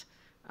want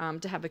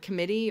to have a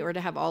committee or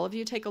to have all of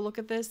you take a look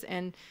at this.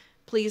 And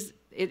please,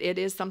 it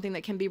is something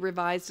that can be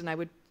revised, and I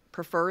would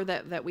prefer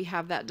that we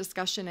have that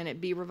discussion and it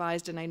be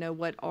revised, and I know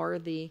what are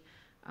the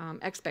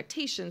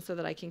expectations so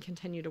that I can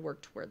continue to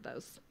work toward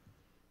those.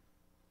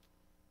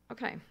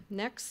 Okay,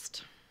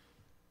 next,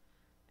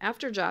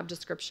 after job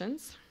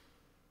descriptions.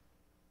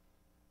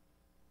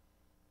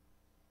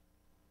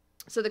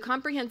 So the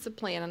comprehensive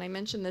plan, and I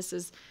mentioned this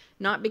is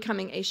not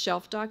becoming a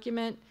shelf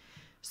document.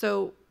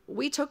 So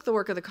we took the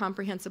work of the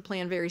comprehensive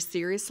plan very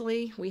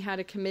seriously. We had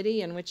a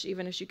committee in which,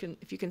 even if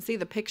you can see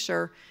the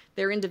picture,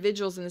 there are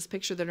individuals in this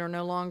picture that are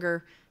no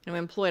longer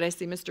employed. I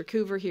see Mr.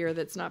 Coover here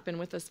that's not been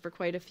with us for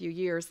quite a few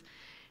years.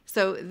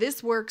 So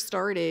this work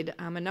started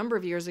a number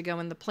of years ago,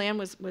 and the plan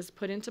was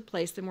put into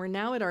place, and we're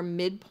now at our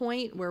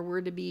midpoint where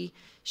we're to be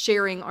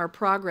sharing our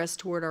progress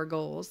toward our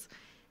goals.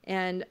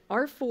 And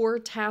our 4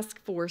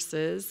 task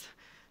forces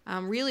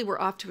really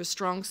were off to a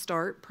strong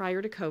start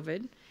prior to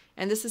COVID,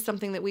 and this is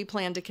something that we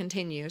plan to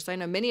continue. So I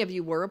know many of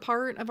you were a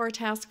part of our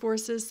task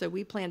forces, so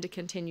we plan to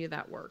continue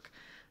that work.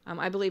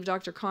 I believe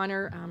Dr.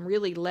 Connor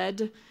really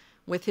led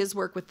with his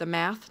work with the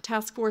math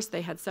task force.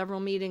 They had several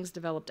meetings,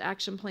 developed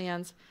action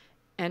plans,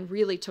 and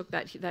really took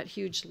that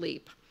huge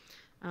leap.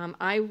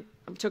 I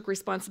took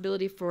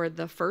responsibility for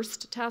the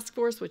first task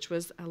force, which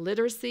was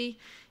literacy,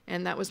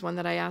 and that was one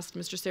that I asked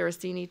Mr.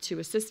 Saraceni to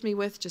assist me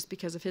with just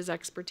because of his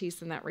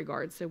expertise in that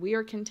regard. So we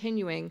are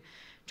continuing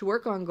to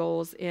work on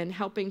goals in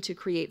helping to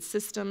create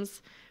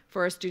systems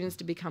for our students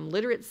to become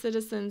literate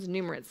citizens,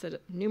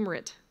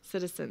 numerate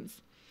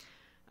citizens.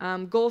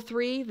 Goal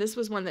 3, this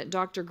was one that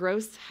Dr.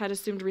 Gross had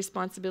assumed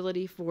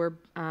responsibility for,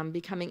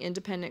 becoming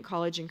independent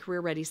college and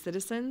career-ready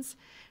citizens.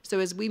 So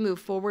as we move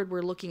forward,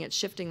 we're looking at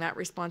shifting that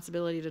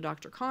responsibility to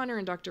Dr. Connor,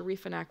 and Dr.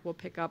 Riefanak will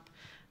pick up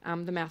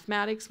the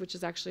mathematics, which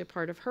is actually a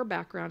part of her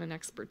background and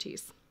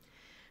expertise.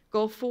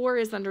 Goal 4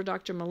 is under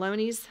Dr.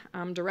 Maloney's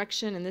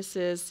direction, and this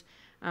is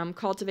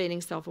cultivating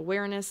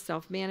self-awareness,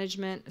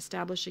 self-management,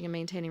 establishing and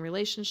maintaining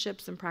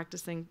relationships, and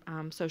practicing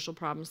social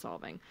problem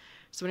solving.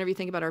 So whenever you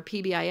think about our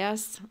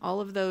PBIS,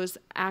 all of those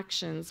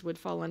actions would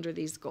fall under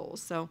these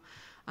goals. So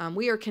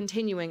we are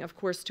continuing, of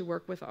course, to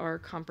work with our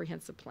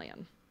comprehensive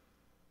plan.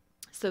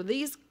 So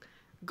these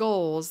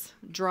goals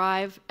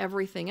drive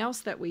everything else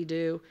that we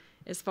do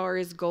as far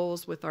as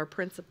goals with our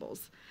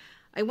principals.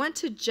 I want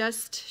to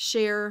just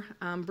share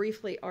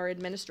briefly our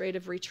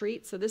administrative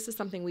retreat. So this is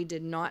something we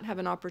did not have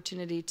an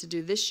opportunity to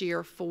do this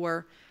year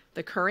for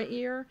the current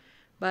year,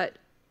 but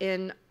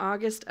in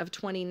August of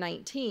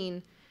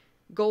 2019,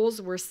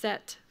 goals were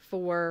set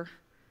for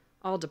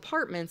all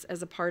departments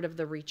as a part of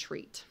the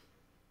retreat.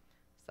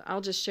 So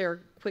I'll just share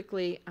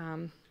quickly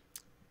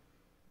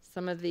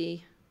some of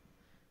the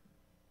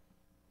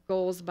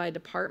goals by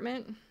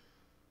department.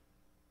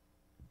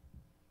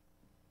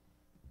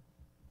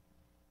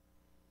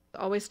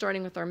 Always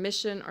starting with our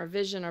mission, our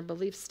vision, our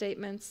belief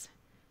statements,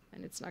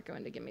 and it's not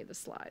going to give me the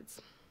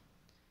slides.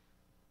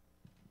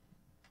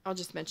 I'll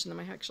just mention them.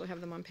 I actually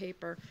have them on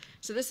paper.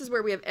 So this is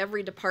where we have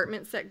every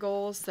department set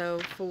goals. So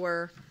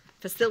for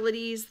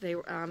facilities, they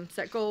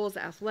set goals,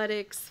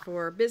 athletics,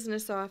 for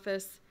business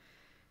office,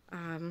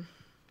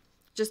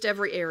 just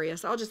every area.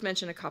 So I'll just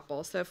mention a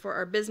couple. So for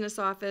our business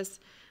office,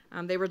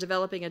 they were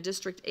developing a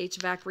district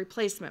HVAC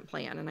replacement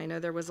plan, and I know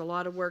there was a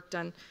lot of work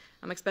done,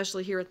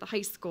 especially here at the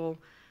high school,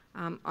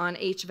 on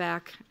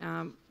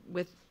HVAC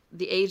with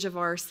the age of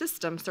our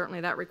system.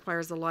 Certainly that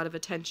requires a lot of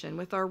attention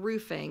with our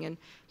roofing, and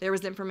there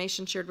was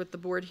information shared with the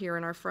board here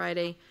in our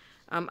Friday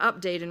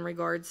update in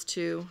regards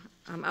to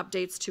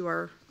updates to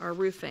our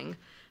roofing.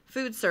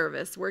 Food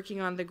service,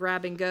 working on the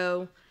grab and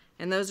go,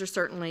 and those are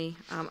certainly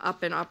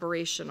up and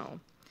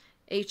operational.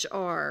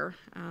 HR,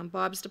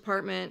 Bob's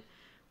department,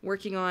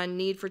 working on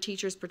need for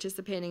teachers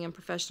participating in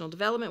professional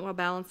development while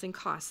balancing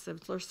costs. So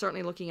we're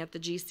certainly looking at the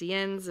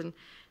GCNs and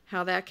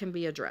how that can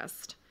be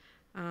addressed.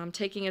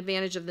 Taking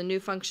advantage of the new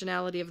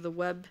functionality of the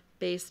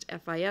web-based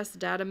FIS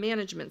data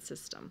management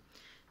system.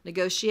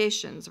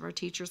 Negotiations of our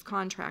teacher's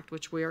contract,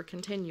 which we are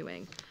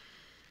continuing.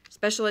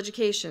 Special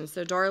education,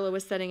 so Darla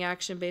was setting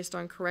action based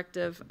on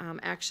corrective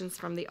actions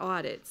from the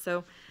audit.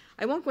 So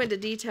I won't go into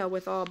detail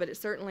with all, but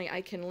certainly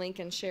I can link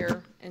and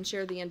share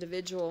the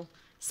individual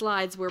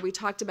slides where we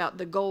talked about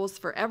the goals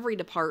for every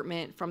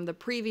department from the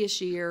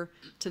previous year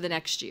to the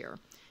next year.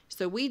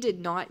 So we did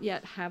not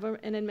yet have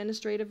an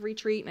administrative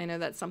retreat, and I know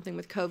that's something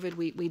with COVID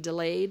we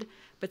delayed,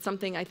 but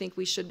something I think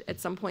we should at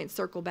some point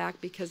circle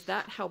back, because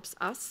that helps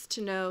us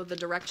to know the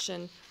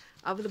direction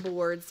of the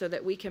board so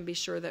that we can be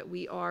sure that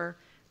we are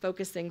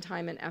focusing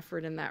time and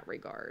effort in that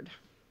regard.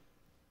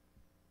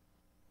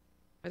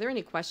 Are there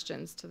any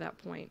questions to that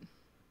point?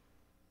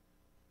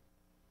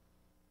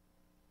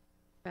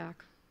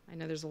 Back. I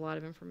know there's a lot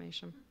of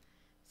information.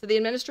 So the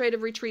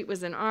administrative retreat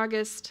was in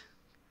August.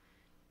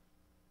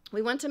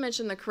 We want to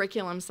mention the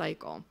curriculum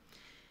cycle.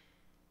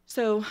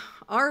 So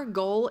our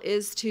goal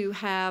is to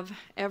have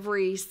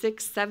every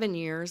 6-7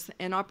 years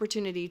an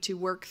opportunity to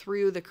work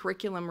through the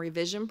curriculum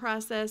revision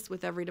process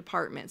with every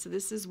department. So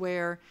this is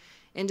where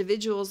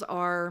individuals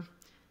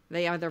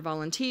they either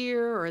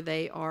volunteer or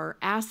they are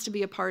asked to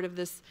be a part of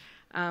this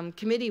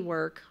committee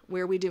work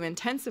where we do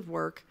intensive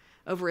work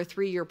over a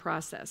 3-year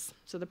process.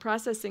 So the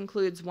process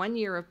includes 1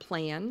 year of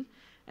plan,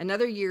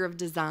 another year of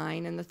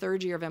design, and the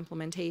 3rd year of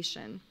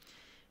implementation.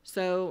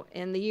 So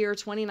in the year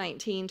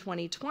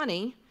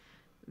 2019-2020,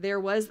 there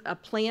was a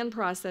plan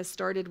process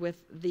started with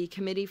the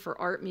Committee for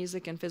Art,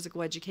 Music, and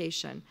Physical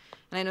Education.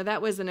 And I know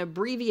that was an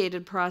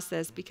abbreviated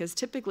process because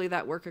typically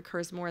that work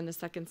occurs more in the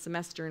 2nd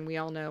semester, and we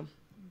all know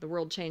the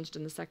world changed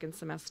in the 2nd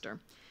semester.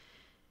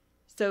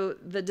 So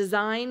the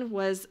design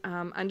was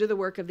under the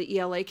work of the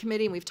ELA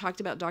committee, and we've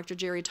talked about Dr.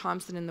 Jerry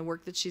Thompson and the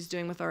work that she's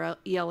doing with our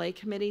ELA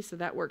committee, so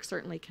that work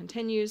certainly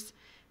continues.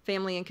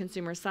 Family and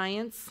Consumer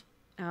Science,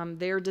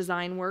 their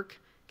design work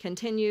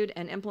continued,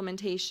 and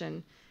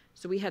implementation.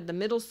 So we had the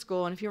middle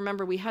school, and if you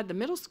remember, the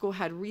middle school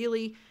had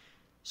really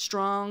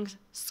strong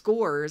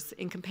scores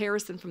in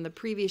comparison from the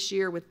previous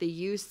year with the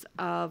use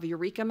of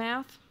Eureka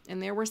Math,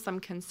 and there were some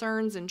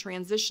concerns in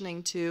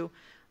transitioning to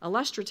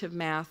illustrative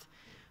math,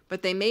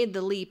 but they made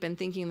the leap in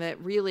thinking that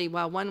really,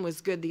 while one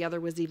was good, the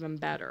other was even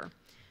better.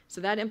 So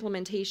that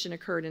implementation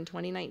occurred in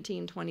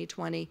 2019,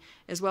 2020,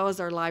 as well as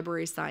our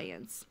library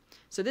science.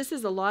 So this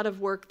is a lot of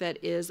work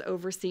that is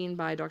overseen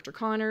by Dr.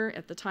 Connor.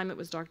 At the time, it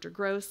was Dr.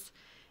 Gross,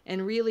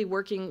 and really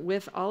working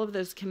with all of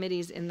those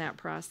committees in that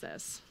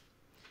process.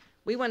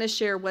 We want to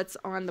share what's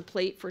on the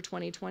plate for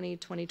 2020,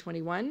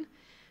 2021.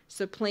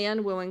 So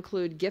plan will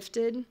include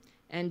gifted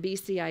and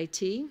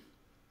BCIT.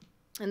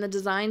 And the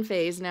design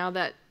phase, now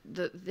that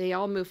they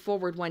all move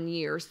forward 1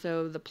 year,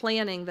 so the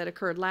planning that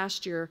occurred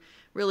last year,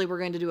 really we're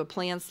going to do a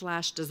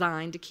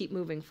plan/design to keep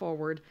moving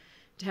forward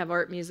to have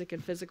art, music,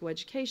 and physical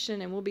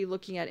education, and we'll be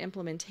looking at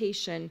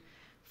implementation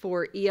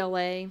for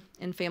ELA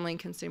and Family and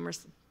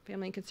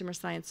Consumer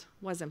Science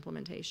was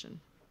implementation.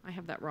 I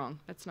have that wrong.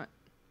 That's not,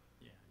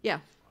 yeah,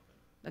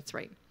 that's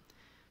right.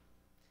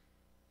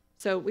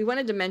 So we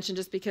wanted to mention,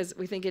 just because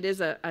we think it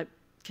is a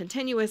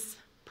continuous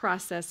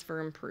process for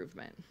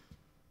improvement.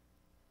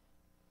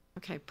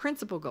 Okay,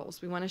 principal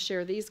goals. We want to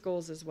share these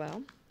goals as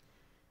well.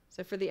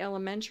 So for the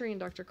elementary, and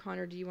Dr.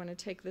 Connor, do you want to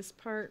take this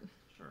part?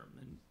 Sure.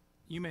 And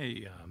you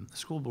may,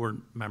 school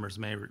board members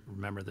may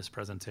remember this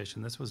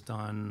presentation. This was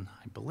done,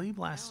 I believe,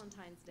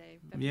 Valentine's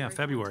Day.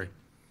 February.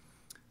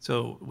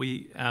 So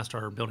we asked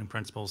our building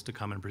principals to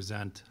come and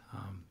present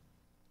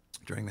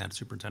during that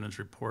superintendent's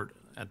report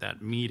at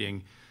that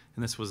meeting,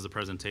 and this was the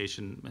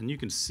presentation. And you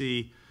can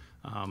see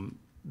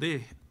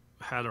they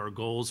had our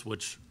goals,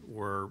 which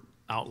were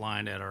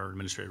outlined at our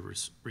administrative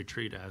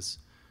retreat, as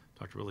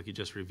Dr. Willicke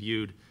just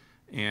reviewed.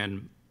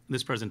 And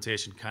this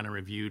presentation kind of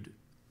reviewed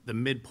the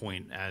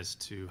midpoint as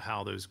to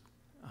how those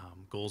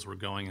goals were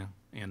going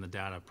and the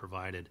data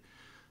provided.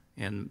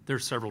 And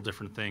there's several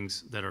different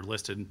things that are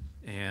listed.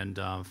 And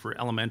for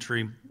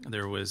elementary,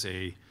 there was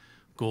a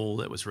goal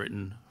that was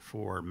written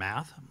for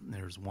math.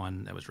 There's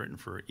one that was written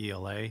for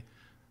ELA,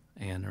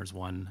 and there's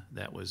one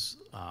that was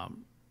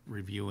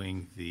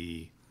reviewing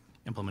the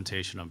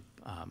implementation of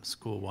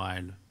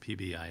school-wide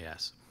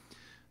PBIS.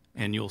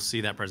 And you'll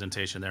see that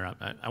presentation there.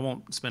 I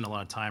won't spend a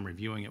lot of time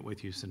reviewing it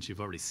with you since you've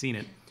already seen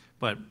it,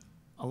 but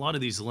a lot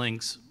of these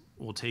links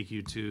will take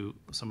you to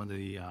some of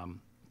the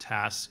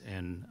tasks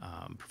and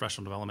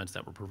professional developments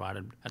that were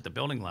provided at the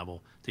building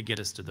level to get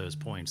us to those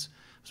points.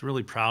 I was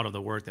really proud of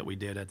the work that we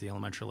did at the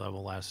elementary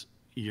level last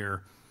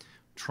year,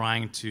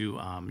 trying to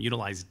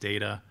utilize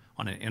data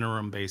on an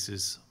interim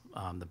basis,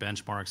 the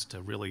benchmarks,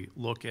 to really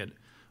look at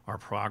our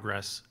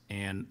progress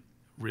and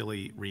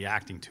really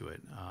reacting to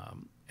it.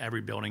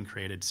 Every building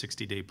created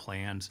 60-day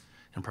plans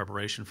in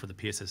preparation for the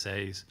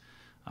PSSAs.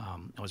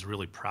 I was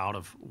really proud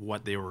of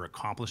what they were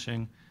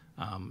accomplishing.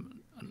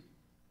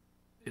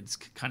 It's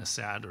kind of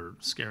sad or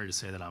scary to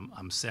say that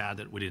I'm sad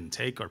that we didn't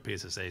take our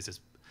PSSAs this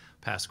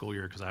past school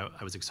year, because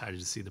I was excited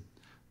to see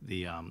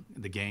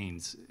the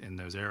gains in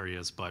those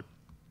areas, but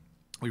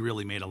we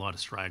really made a lot of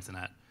strides in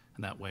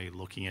that way,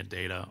 looking at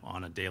data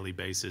on a daily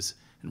basis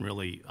and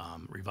really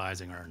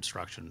revising our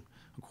instruction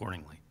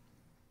accordingly.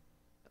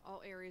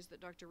 All areas that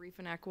Dr.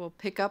 Riefenack will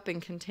pick up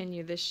and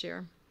continue this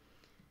year.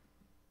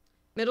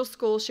 Middle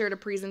school shared a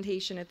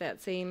presentation at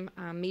that same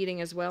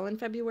meeting as well in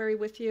February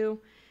with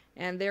you,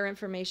 and their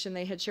information,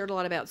 they had shared a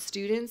lot about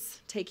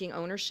students taking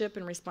ownership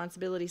and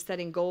responsibility,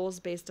 setting goals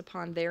based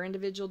upon their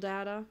individual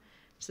data.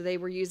 So they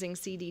were using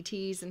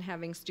CDTs and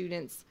having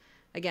students,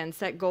 again,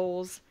 set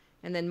goals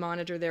and then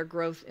monitor their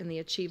growth in the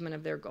achievement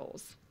of their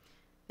goals.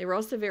 They were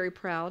also very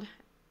proud,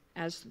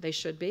 as they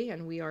should be,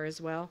 and we are as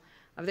well,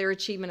 of their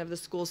achievement of the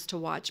Schools to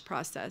Watch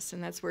process,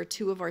 and that's where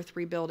 2 of our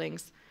 3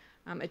 buildings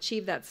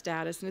achieved that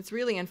status. And it's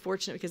really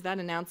unfortunate because that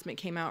announcement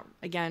came out,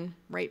 again,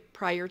 right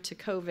prior to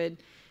COVID,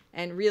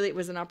 and really it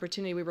was an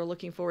opportunity. We were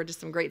looking forward to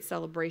some great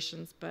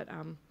celebrations, but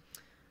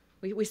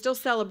we still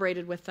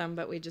celebrated with them,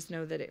 but we just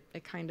know that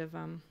it kind of,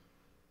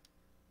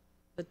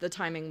 that the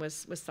timing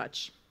was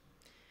such.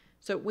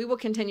 So we will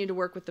continue to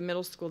work with the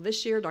middle school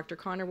this year. Dr.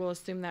 Connor will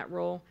assume that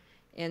role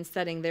in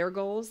setting their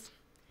goals.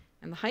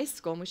 And the high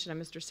school, and we should have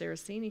Mr.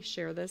 Saraceni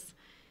share this,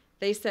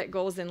 they set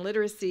goals in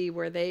literacy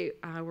where they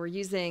were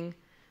using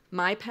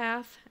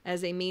MyPath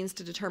as a means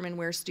to determine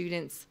where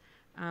students,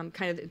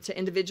 kind of to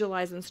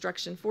individualize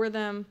instruction for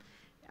them,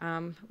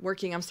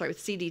 working, with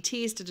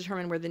CDTs to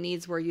determine where the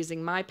needs were,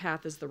 using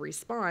MyPath as the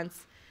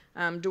response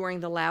during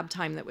the lab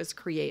time that was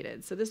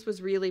created. So this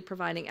was really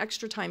providing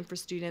extra time for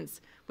students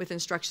with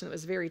instruction that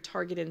was very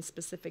targeted and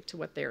specific to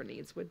what their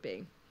needs would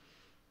be.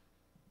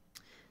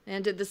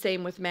 And did the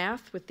same with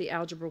math with the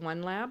Algebra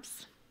 1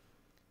 labs.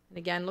 And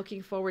again,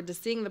 looking forward to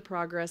seeing the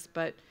progress,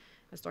 but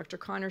as Dr.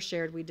 Connor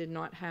shared, we did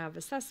not have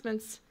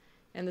assessments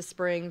in the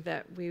spring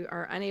that we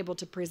are unable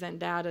to present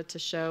data to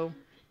show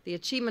the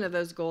achievement of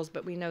those goals,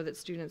 but we know that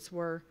students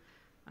were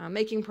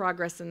making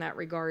progress in that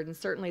regard, and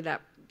certainly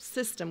that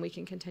system we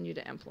can continue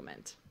to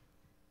implement.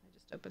 I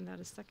just opened that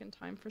a second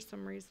time for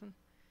some reason.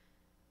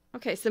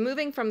 Okay, so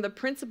moving from the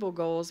principal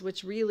goals,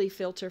 which really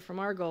filter from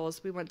our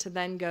goals, we want to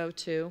then go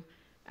to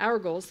our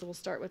goals. So we'll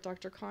start with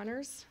Dr.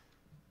 Connors.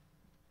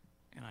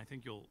 And I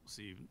think you'll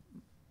see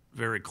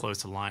very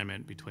close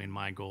alignment between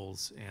my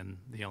goals and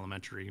the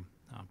elementary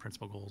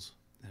principal goals.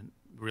 And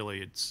really,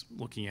 it's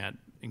looking at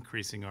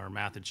increasing our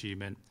math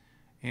achievement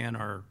and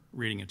our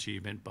reading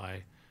achievement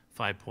by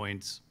 5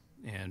 points.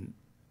 And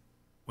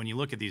when you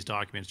look at these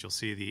documents, you'll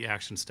see the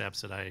action steps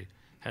that I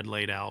had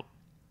laid out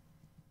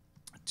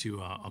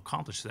to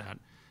accomplish that.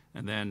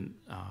 And then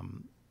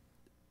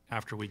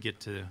after we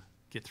get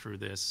through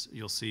this,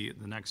 you'll see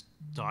the next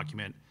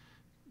document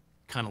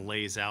kind of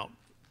lays out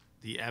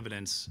the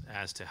evidence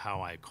as to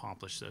how I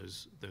accomplish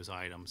those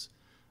items.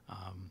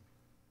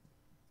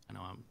 I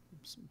know I'm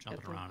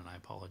jumping around and I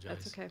apologize.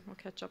 That's okay, we'll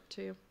catch up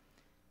to you.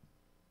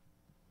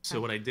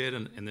 So what I did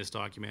in this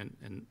document,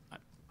 and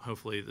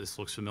hopefully this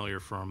looks familiar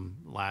from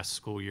last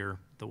school year,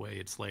 the way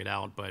it's laid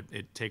out, but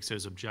it takes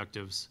those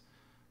objectives,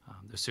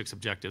 the 6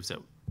 objectives that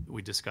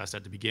we discussed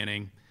at the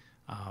beginning,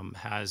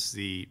 has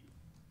the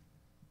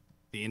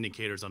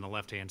indicators on the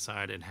left-hand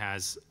side, and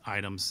has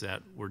items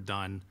that were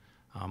done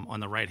on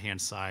the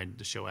right-hand side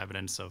to show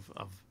evidence of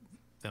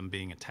them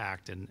being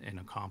attacked and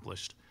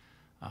accomplished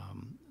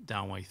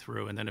downway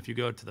through. And then if you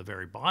go to the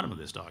very bottom of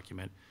this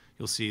document,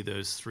 you'll see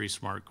those 3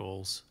 SMART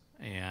goals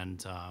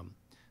and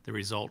the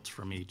results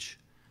from each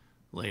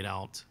laid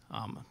out.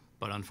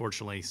 But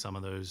unfortunately, some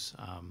of those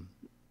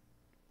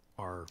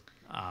are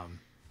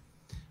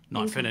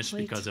not finished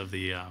because of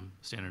the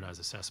standardized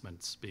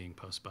assessments being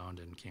postponed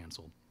and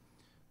canceled.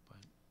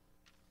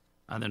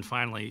 And then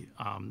finally,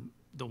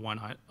 the one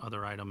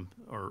other item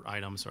or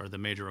items are the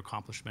major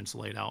accomplishments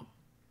laid out.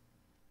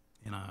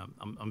 And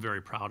I'm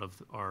very proud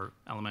of our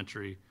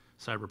elementary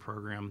cyber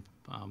program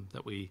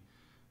that we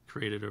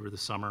created over the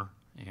summer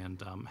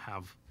and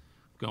have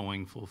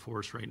going full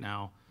force right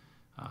now.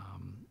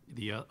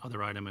 The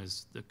other item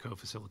is the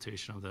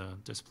co-facilitation of the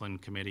discipline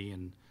committee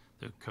and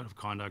the code of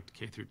conduct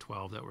K through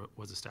 12 that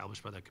was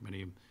established by that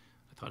committee.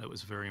 I thought it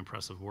was very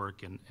impressive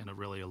work, and it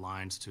really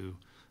aligns to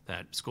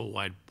that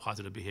school-wide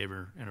positive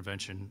behavior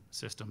intervention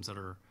systems that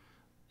are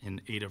in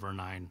 8 of our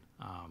 9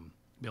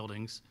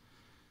 buildings.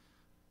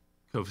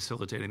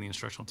 Co-facilitating the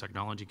instructional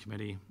technology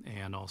committee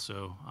and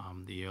also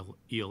the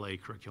ELA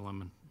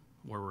curriculum, and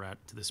where we're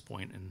at to this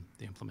point in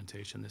the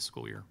implementation this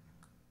school year.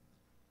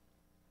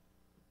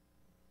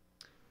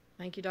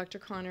 Thank you, Dr.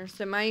 Connor.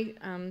 So my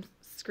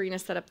screen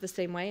is set up the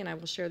same way, and I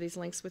will share these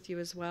links with you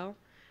as well.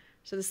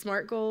 So the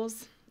SMART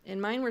goals, in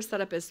mine were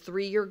set up as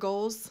 3-year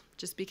goals,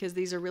 just because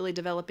these are really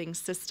developing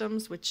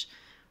systems, which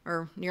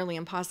are nearly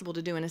impossible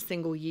to do in a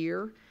single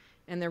year.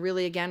 And they're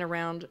really, again,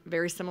 around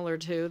very similar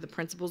to the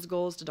principal's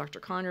goals, to Dr.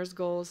 Connor's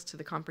goals, to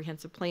the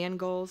comprehensive plan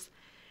goals.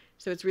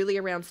 So it's really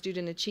around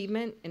student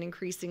achievement and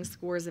increasing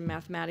scores in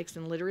mathematics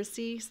and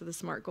literacy. So the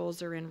SMART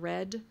goals are in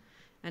red.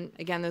 And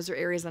again, those are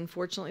areas,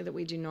 unfortunately, that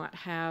we do not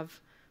have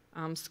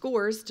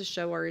scores to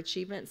show our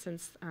achievement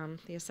since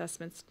the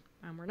assessments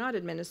were not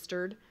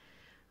administered.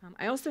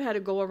 I also had a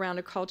goal around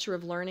a culture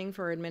of learning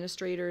for our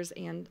administrators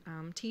and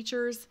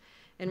teachers,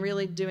 and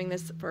really doing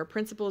this for our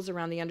principals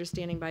around the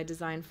understanding by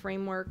design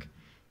framework.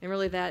 And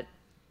really that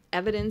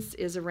evidence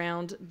is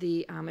around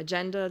the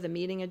agenda, the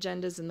meeting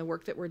agendas, and the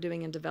work that we're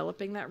doing in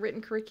developing that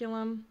written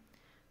curriculum,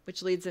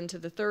 which leads into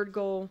the 3rd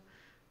goal,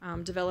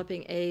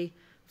 developing a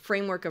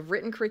framework of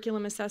written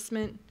curriculum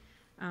assessment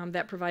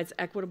that provides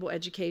equitable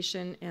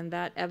education, and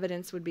that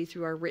evidence would be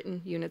through our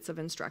written units of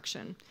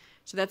instruction.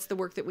 So that's the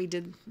work that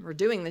we're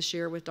doing this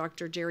year with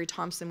Dr. Jerry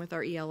Thompson with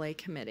our ELA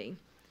committee.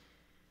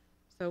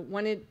 So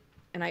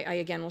and I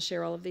again will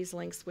share all of these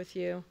links with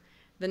you.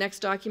 The next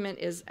document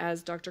is,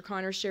 as Dr.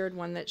 Connor shared,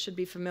 one that should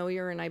be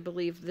familiar, and I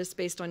believe this,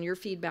 based on your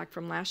feedback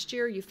from last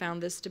year, you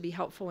found this to be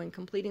helpful in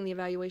completing the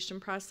evaluation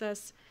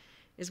process,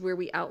 is where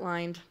we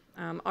outlined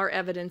our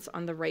evidence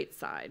on the right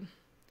side.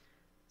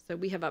 So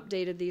we have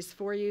updated these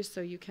for you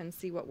so you can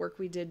see what work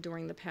we did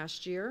during the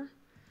past year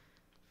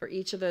for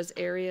each of those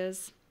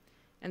areas.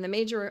 And the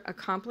major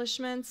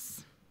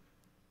accomplishments,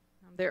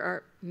 there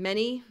are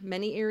many,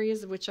 many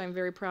areas of which I'm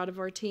very proud of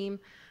our team.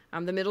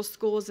 The middle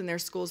schools and their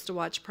schools to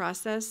watch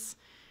process.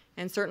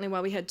 And certainly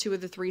while we had 2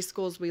 of the 3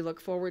 schools, we look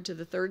forward to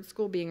the 3rd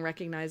school being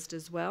recognized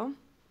as well.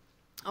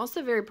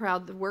 Also very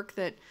proud of the work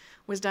that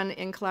was done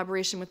in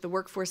collaboration with the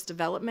workforce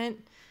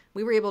development.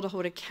 We were able to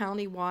hold a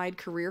county-wide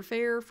career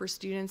fair for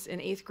students in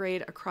 8th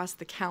grade across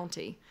the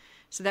county.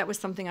 So that was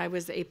something I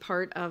was a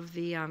part of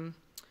the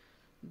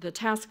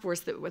task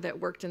force that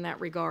worked in that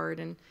regard,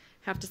 and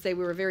have to say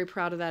we were very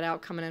proud of that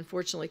outcome, and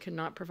unfortunately could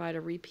not provide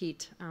a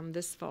repeat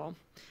this fall.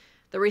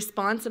 The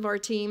response of our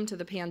team to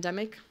the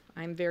pandemic,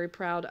 I'm very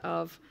proud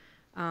of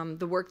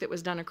the work that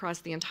was done across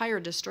the entire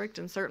district,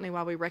 and certainly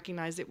while we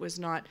recognize it was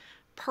not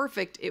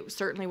perfect, it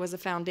certainly was a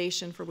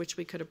foundation for which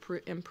we could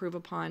improve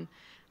upon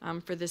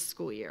for this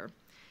school year.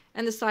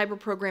 and the cyber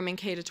program in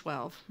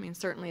K-12. I mean,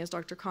 certainly as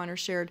Dr. Connor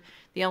shared,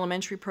 the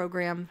elementary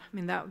program, I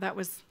mean, that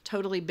was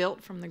totally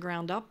built from the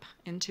ground up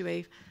into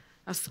a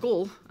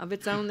school of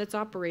its own that's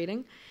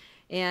operating.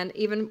 And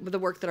even with the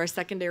work that our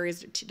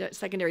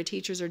secondary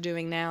teachers are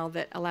doing now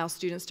that allow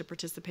students to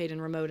participate in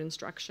remote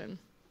instruction.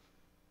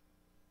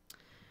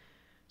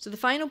 So the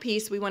final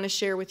piece we want to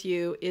share with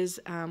you is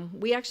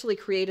we actually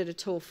created a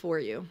tool for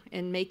you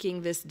in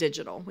making this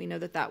digital. We know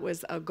that that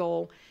was a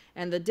goal.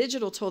 And the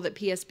digital tool that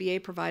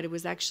PSBA provided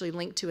was actually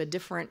linked to a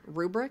different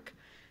rubric.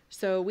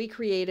 So we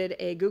created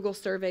a Google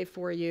survey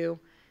for you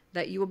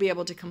that you will be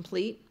able to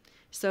complete.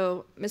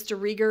 So Mr.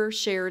 Rieger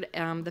shared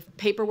the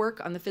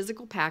paperwork on the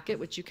physical packet,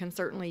 which you can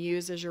certainly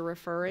use as you're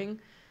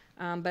referring.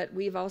 But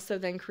we've also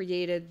then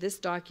created this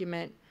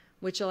document,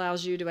 which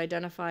allows you to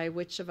identify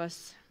which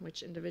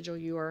individual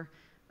you are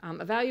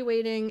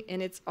evaluating,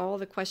 and it's all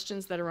the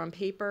questions that are on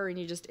paper, and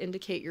you just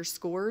indicate your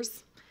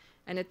scores.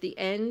 And at the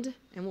end,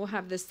 and we'll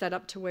have this set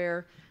up to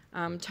where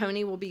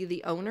Tony will be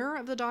the owner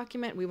of the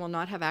document. We will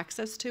not have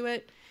access to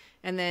it.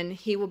 And then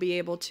he will be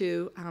able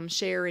to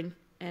share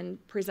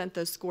and present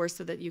those scores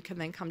so that you can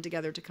then come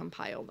together to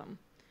compile them.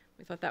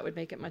 We thought that would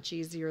make it much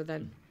easier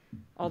than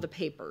all the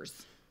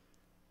papers.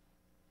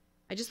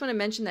 I just want to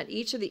mention that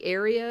each of the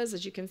areas,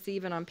 as you can see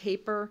even on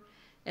paper,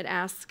 it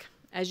asks,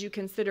 as you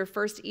consider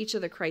first each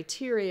of the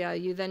criteria,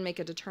 you then make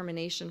a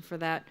determination for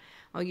that.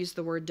 I'll use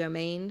the word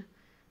domain.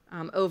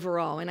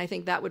 Overall, and I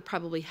think that would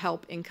probably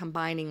help in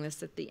combining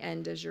this at the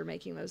end as you're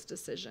making those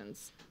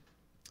decisions.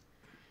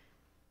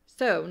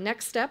 So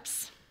next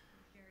steps.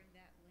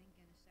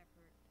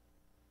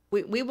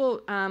 We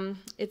will,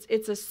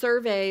 it's a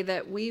survey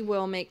that we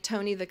will make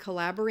Tony the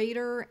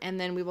collaborator, and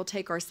then we will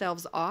take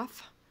ourselves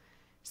off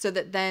so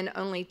that then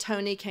only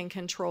Tony can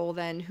control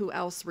then who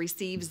else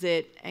receives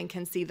it and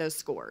can see those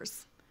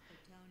scores.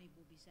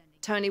 So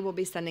Tony will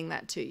be sending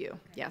that to you, okay.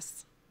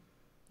 Yes.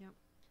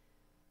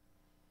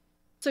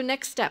 So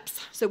next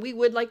steps. So we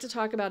would like to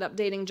talk about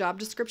updating job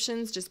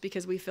descriptions just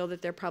because we feel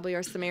that there probably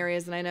are some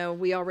areas, and I know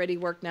we already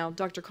worked now.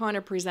 Dr. Connor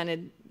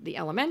presented the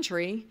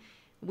elementary.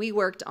 We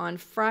worked on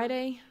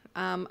Friday,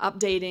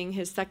 updating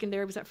his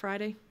secondary. Was that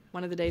Friday?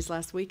 One of the days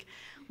last week.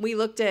 We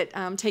looked at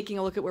taking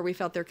a look at where we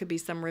felt there could be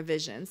some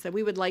revisions. So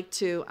we would like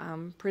to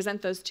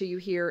present those to you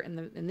here in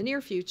the near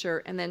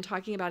future, and then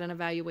talking about an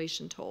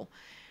evaluation tool.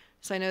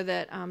 So I know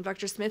that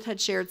Dr. Smith had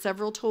shared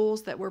several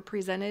tools that were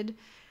presented.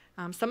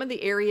 Some of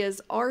the areas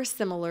are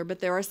similar, but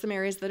there are some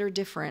areas that are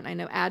different. I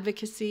know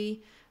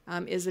advocacy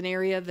is an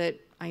area that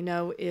I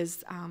know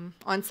is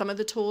on some of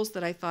the tools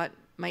that I thought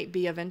might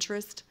be of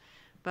interest,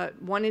 but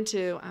wanted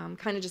to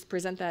kind of just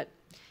present that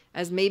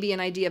as maybe an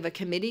idea of a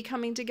committee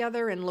coming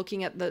together and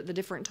looking at the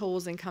different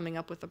tools and coming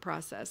up with the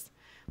process.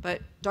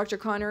 But Dr.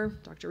 Connor,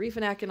 Dr.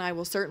 Riefenack, and I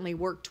will certainly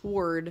work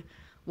toward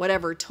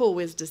whatever tool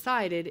is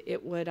decided.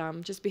 It would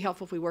just be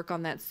helpful if we work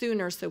on that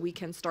sooner so we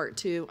can start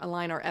to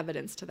align our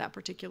evidence to that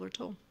particular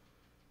tool.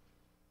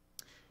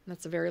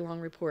 That's a very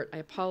long report. I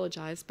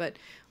apologize, but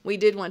we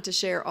did want to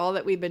share all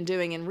that we've been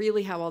doing and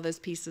really how all those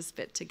pieces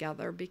fit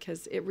together,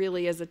 because it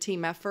really is a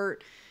team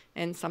effort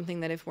and something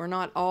that if we're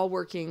not all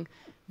working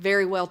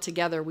very well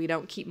together, we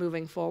don't keep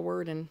moving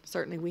forward, and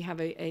certainly we have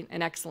an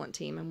excellent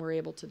team and we're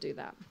able to do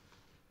that.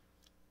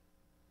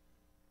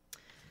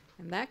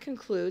 And that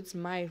concludes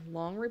my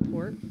long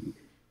report,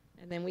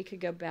 and then we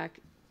could go back,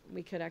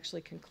 we could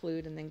actually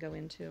conclude and then go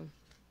into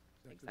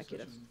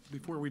executive.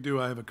 Before we do,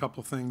 I have a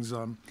couple things.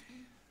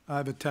 I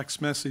have a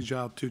text message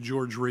out to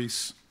George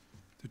Reese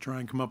to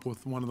try and come up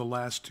with one of the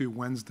last 2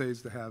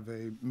 Wednesdays to have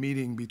a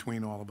meeting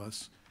between all of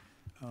us.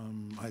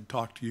 I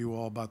talked to you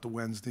all about the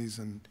Wednesdays,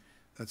 and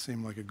that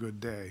seemed like a good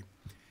day.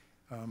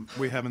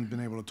 We haven't been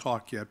able to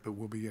talk yet, but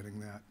we'll be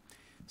getting that.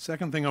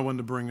 Second thing I wanted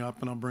to bring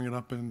up, and I'll bring it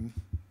up in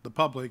the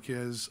public,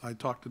 is I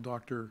talked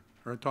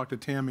to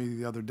Tammy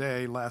the other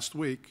day, last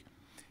week,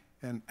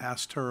 and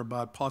asked her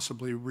about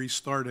possibly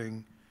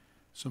restarting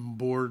some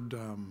board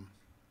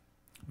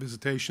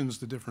visitations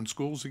to different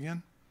schools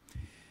again,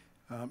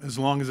 as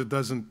long as it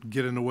doesn't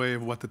get in the way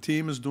of what the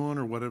team is doing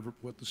or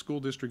what the school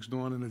district's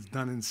doing, and it's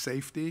done in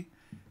safety.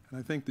 And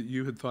I think that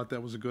you had thought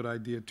that was a good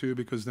idea too,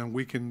 because then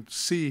we can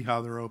see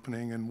how they're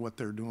opening and what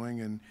they're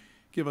doing and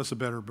give us a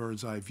better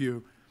bird's eye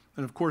view.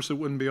 And of course, it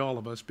wouldn't be all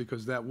of us,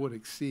 because that would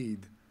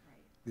exceed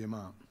the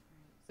amount.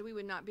 So we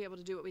would not be able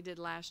to do what we did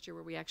last year,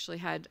 where we actually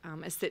had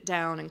a sit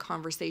down and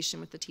conversation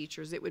with the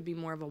teachers. It would be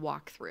more of a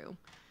walkthrough.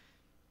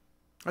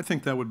 I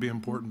think that would be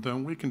important, though.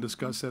 We can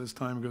discuss that as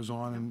time goes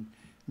on and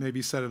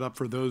maybe set it up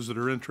for those that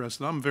are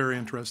interested. I'm very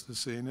interested in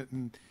seeing it,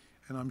 and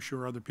I'm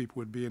sure other people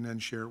would be, and then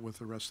share it with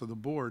the rest of the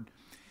board.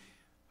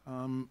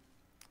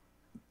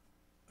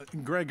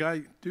 Greg,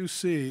 I do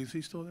see, is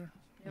he still there?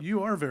 Yep.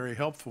 You are very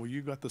helpful.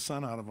 You got the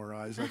sun out of our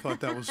eyes. I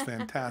thought that was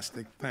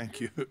fantastic.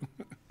 Thank you.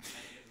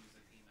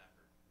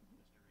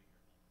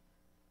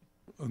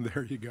 Oh,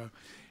 there you go.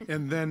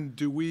 And then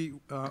do we,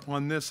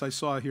 on this, I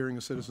saw a hearing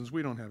of citizens.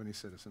 We don't have any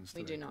citizens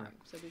today. We do not,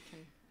 correct? so we can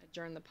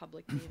adjourn the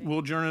public meeting. We'll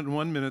adjourn it in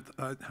 1 minute.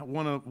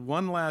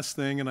 One last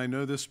thing, and I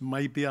know this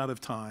might be out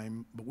of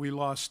time, but we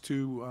lost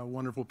two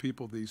wonderful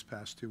people these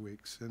past 2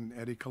 weeks, and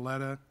Eddie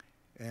Coletta,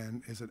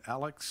 and is it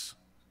Alex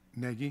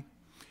Nagy?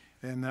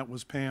 And that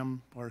was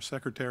Pam, our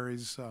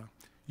secretary's,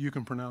 you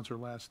can pronounce her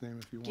last name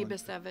if you want.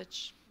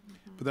 Gibasevich.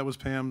 But that was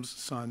Pam's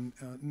son.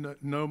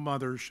 No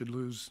mother should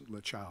lose a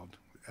child,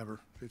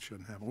 ever. It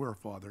shouldn't happen. We're a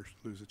father,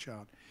 lose a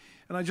child.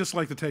 And I'd just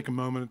like to take a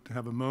moment, to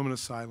have a moment of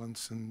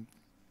silence and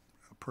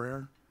a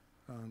prayer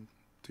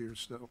to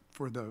yourself,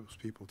 for those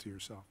people, to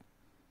yourself.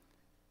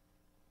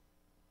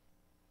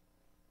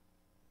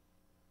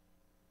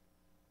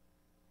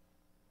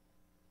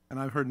 And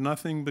I've heard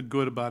nothing but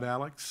good about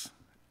Alex,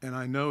 and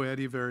I know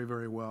Eddie very,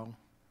 very well.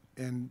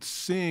 And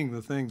seeing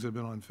the things that have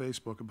been on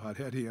Facebook about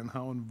Eddie and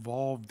how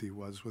involved he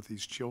was with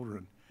these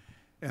children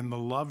and the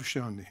love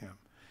shown to him.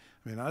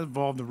 I mean, I was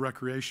involved in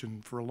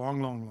recreation for a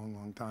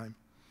long time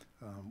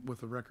with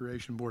the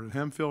recreation board at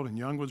Hempfield and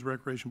Youngwood's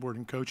recreation board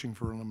and coaching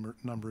for a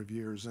number of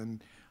years.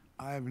 And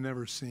I've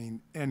never seen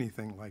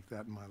anything like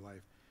that in my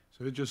life.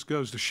 So it just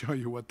goes to show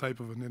you what type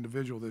of an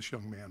individual this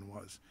young man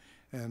was.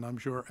 And I'm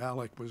sure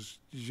Alec was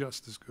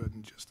just as good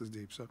and just as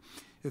deep. So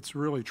it's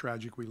really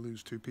tragic we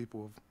lose two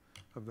people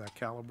of that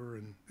caliber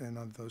and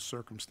under those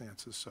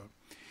circumstances. So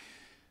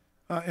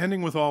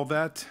ending with all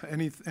that,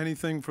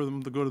 anything for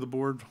them to go to the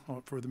board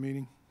for the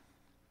meeting?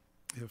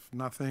 If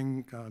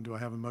nothing, do I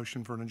have a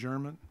motion for an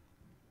adjournment?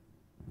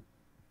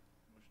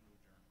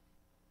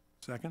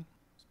 Second?